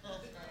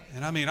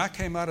 And I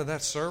came out of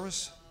that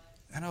service,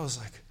 and I was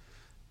like,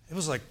 it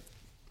was like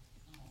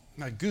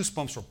my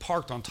goosebumps were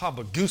parked on top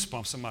of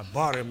goosebumps in my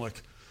body. I'm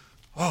like,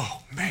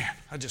 oh man,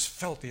 I just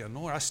felt the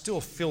anointing. I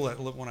still feel that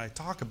when I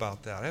talk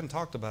about that. I haven't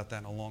talked about that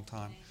in a long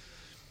time.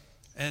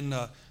 And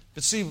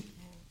but see,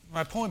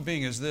 my point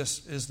being is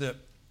that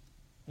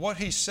what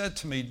he said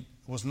to me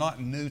was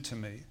not new to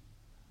me.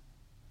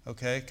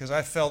 Okay, because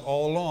I felt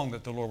all along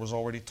that the Lord was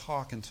already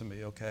talking to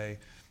me. Okay,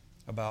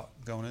 about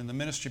going in the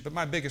ministry. But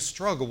my biggest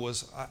struggle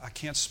was I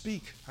can't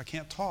speak. I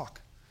can't talk.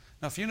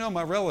 Now, if you know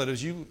my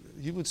relatives, you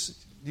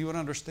would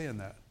understand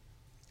that.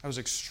 I was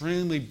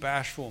extremely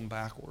bashful and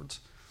backwards.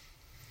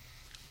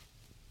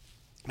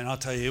 And I'll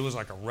tell you, it was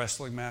like a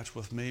wrestling match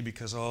with me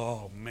because,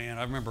 oh man,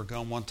 I remember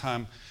going one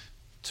time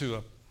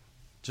to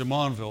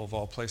Jamonville, of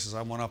all places.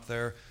 I went up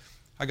there.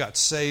 I got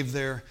saved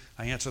there.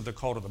 I answered the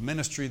call to the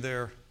ministry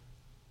there.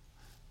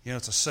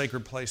 It's a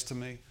sacred place to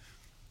me.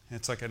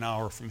 It's like an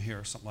hour from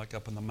here, something like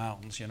up in the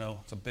mountains,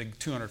 It's a big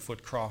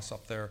 200-foot cross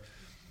up there.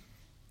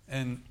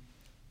 And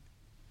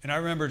I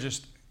remember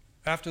just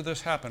after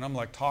this happened, I'm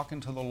like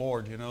talking to the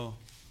Lord,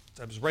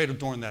 I was right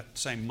during that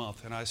same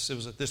month, and it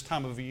was at this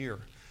time of year.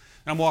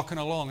 And I'm walking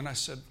along, and I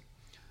said,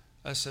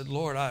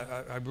 Lord,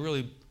 I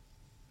really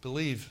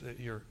believe that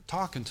you're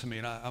talking to me,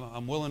 and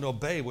I'm willing to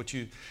obey what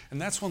you...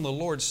 And that's when the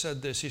Lord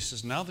said this. He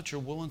says, now that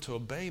you're willing to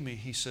obey me,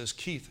 he says,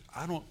 Keith,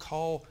 I don't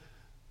call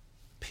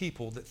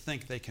people that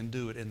think they can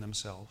do it in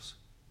themselves.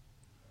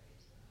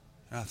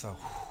 And I thought,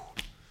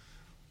 whew.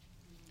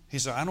 He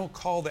said, I don't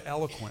call the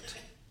eloquent.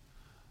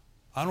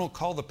 I don't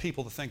call the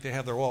people that think they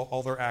have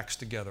all their acts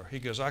together. He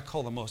goes, I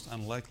call the most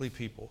unlikely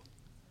people.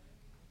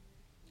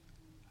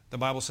 The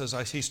Bible says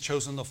he's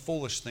chosen the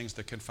foolish things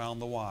to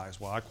confound the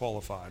wise. Well, I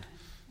qualified.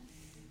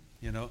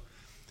 And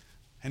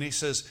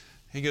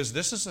he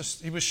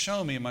goes, he was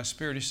showing me in my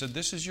spirit, he said,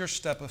 this is your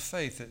step of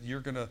faith, that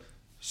you're going to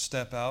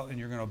step out and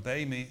you're going to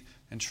obey me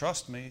and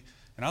trust me.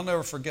 And I'll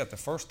never forget the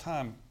first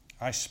time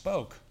I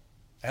spoke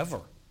ever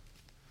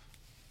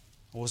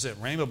was at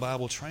Rhema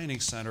Bible Training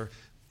Center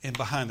and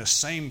behind the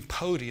same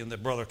podium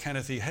that Brother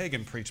Kenneth E.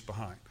 Hagin preached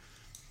behind.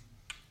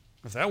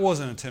 If that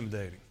wasn't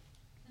intimidating.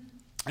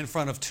 In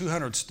front of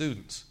 200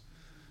 students.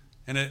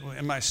 And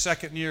in my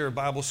second year of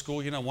Bible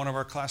school, one of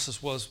our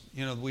classes was,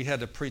 we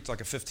had to preach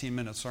like a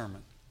 15-minute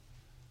sermon.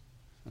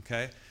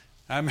 Okay?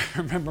 I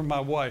remember my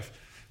wife,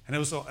 and it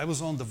was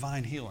on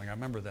divine healing. I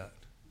remember that.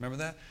 Remember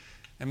that?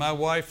 And my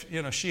wife,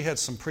 she had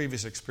some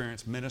previous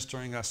experience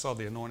ministering. I saw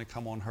the anointing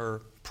come on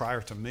her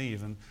prior to me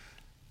even.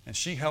 And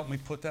she helped me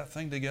put that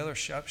thing together.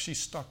 She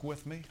stuck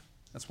with me.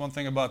 That's one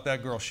thing about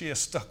that girl. She has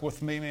stuck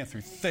with me, man,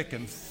 through thick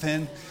and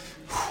thin.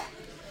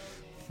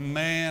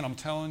 Man, I'm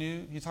telling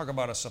you, you talk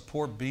about a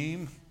support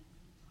beam,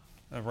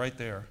 right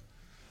there.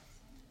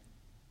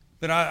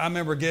 But I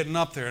remember getting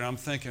up there and I'm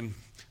thinking,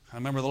 I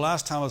remember the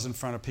last time I was in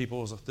front of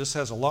people, this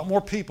has a lot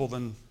more people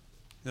than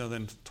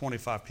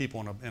 25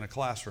 people in a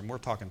classroom. We're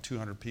talking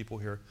 200 people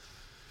here.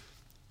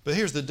 But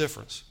here's the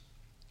difference.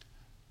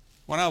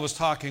 When I was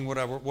talking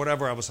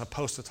whatever I was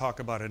supposed to talk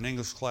about in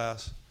English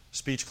class,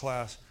 speech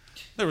class,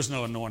 there was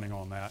no anointing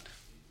on that.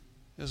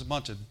 It was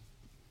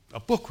a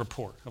book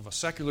report of a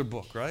secular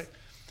book, right?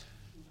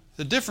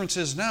 The difference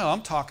is now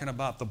I'm talking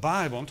about the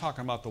Bible. I'm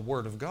talking about the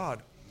Word of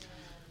God.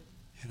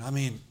 And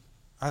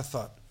I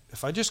thought,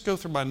 if I just go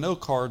through my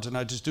note cards and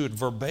I just do it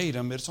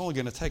verbatim, it's only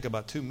going to take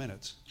about 2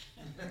 minutes.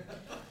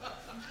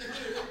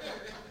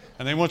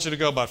 And they want you to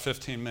go about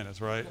 15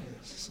 minutes, right?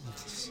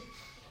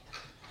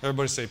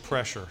 Everybody say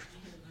pressure.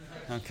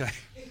 Okay.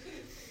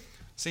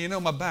 So you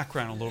know my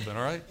background a little bit,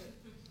 all right?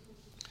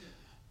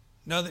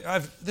 Now,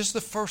 this is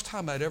the first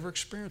time I'd ever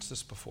experienced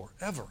this before,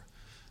 ever.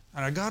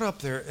 And I got up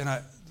there,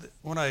 and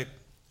when I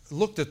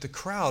looked at the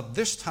crowd,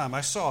 this time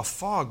I saw a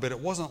fog, but it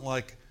wasn't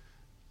like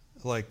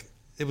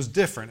it was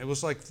different. It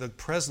was like the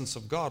presence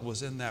of God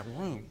was in that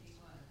room.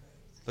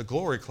 The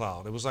glory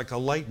cloud. It was like a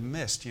light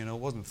mist, it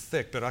wasn't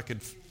thick, but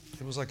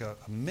it was like a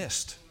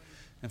mist.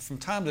 And from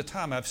time to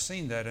time, I've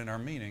seen that in our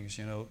meetings,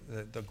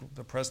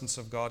 the presence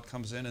of God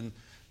comes in, and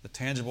the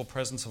tangible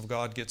presence of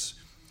God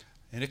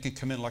and it can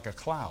come in like a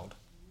cloud,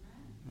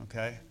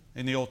 okay?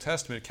 In the Old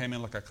Testament, it came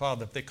in like a cloud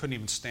that they couldn't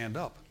even stand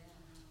up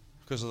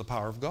because of the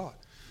power of God.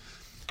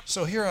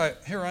 So here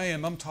I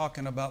am, I'm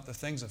talking about the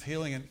things of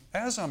healing, and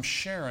as I'm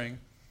sharing,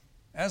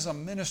 as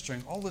I'm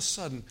ministering, all of a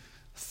sudden,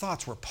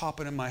 thoughts were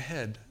popping in my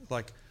head,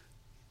 like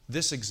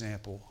this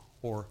example,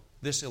 or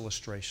this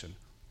illustration,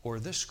 or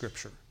this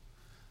scripture.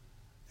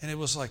 And it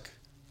was like,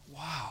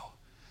 wow.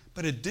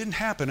 But it didn't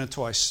happen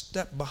until I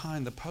stepped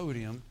behind the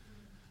podium.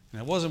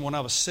 And it wasn't when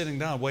I was sitting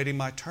down waiting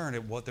my turn.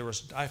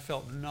 I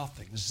felt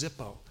nothing,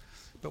 zippo.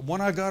 But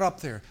when I got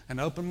up there and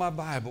opened my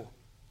Bible,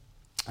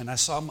 and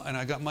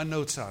I got my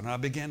notes out, and I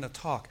began to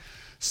talk,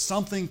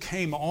 something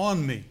came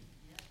on me.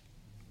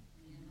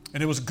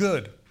 And it was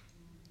good.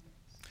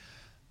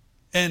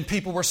 And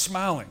people were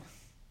smiling.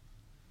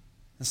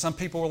 And some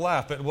people were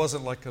laughing. But it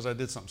wasn't like because I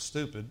did something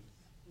stupid.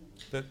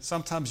 But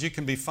sometimes you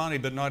can be funny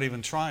but not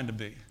even trying to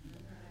be.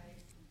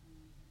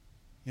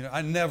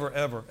 I never,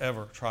 ever,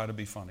 ever try to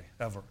be funny.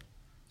 Ever.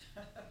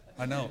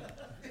 I know.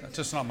 That's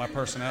just not my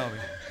personality.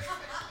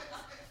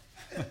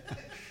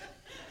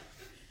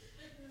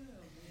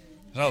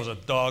 I was a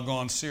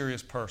doggone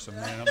serious person,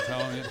 man, I'm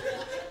telling you.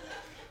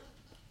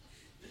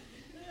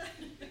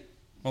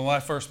 When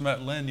I first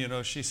met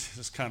Lynn,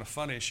 she's kind of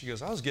funny. She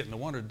goes, I was getting to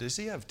wonder, does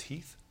he have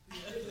teeth?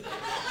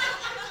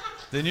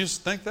 Didn't you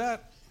think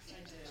that? I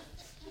did.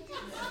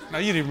 Now,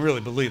 you didn't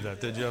really believe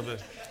that, did you?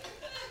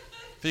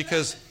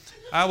 Because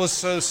I was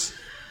so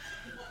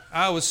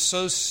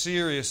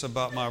serious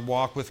about my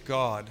walk with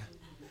God.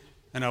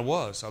 And I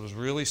was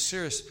really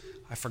serious.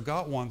 I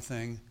forgot one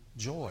thing,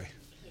 joy.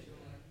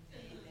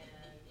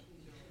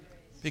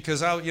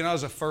 Because I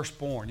was a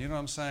firstborn. You know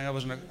what I'm saying?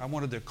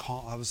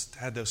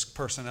 Had this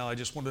personality. I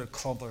just wanted to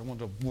accomplish. I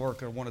wanted to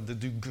work. I wanted to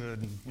do good.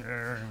 And, you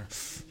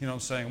know what I'm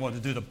saying? I wanted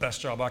to do the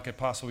best job I could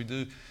possibly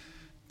do.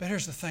 But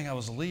here's the thing. I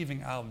was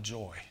leaving out of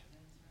joy.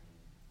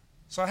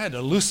 So I had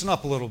to loosen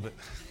up a little bit.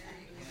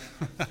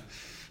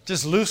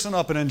 Just loosen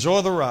up and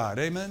enjoy the ride.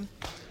 Amen?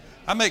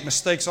 I make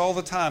mistakes all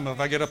the time.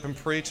 If I get up and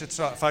preach,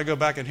 if I go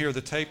back and hear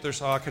the tape,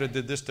 I could have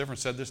did this different,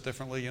 said this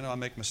differently. I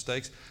make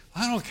mistakes.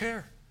 I don't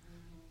care.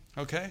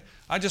 Okay?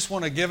 I just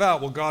want to give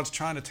out what God's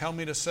trying to tell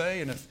me to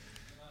say, and if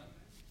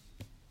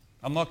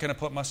I'm not going to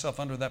put myself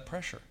under that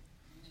pressure.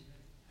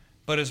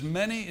 But as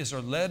many as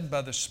are led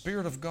by the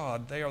Spirit of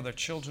God, they are the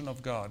children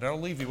of God. I'll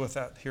leave you with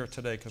that here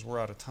today because we're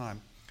out of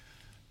time.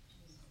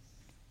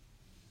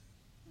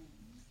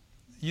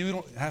 You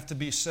don't have to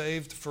be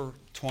saved for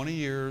 20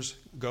 years,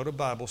 go to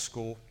Bible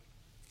school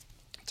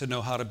to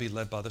know how to be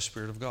led by the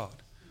Spirit of God.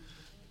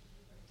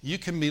 You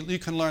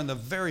can learn the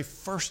very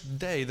first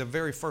day, the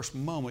very first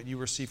moment you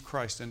receive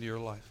Christ into your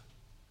life.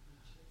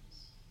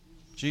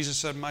 Jesus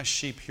said, my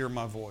sheep hear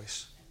my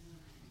voice.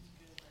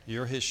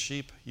 You're his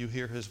sheep, you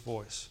hear his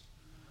voice.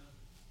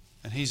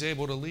 And he's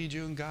able to lead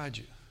you and guide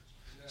you.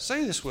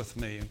 Say this with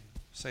me.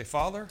 Say,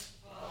 Father,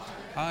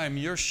 I am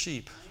your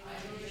sheep.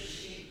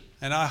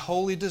 And I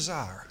wholly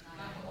desire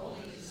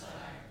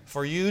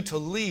for you to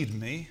lead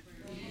me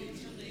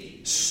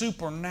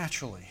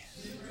supernaturally.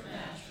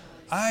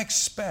 I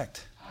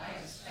expect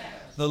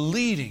the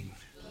leading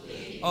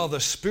of the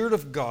Spirit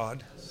of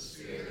God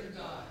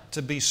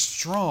to be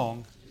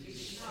strong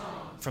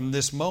from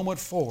this moment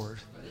forward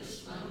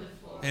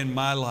in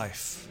my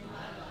life.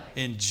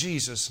 In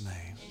Jesus'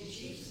 name,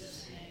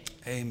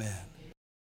 amen.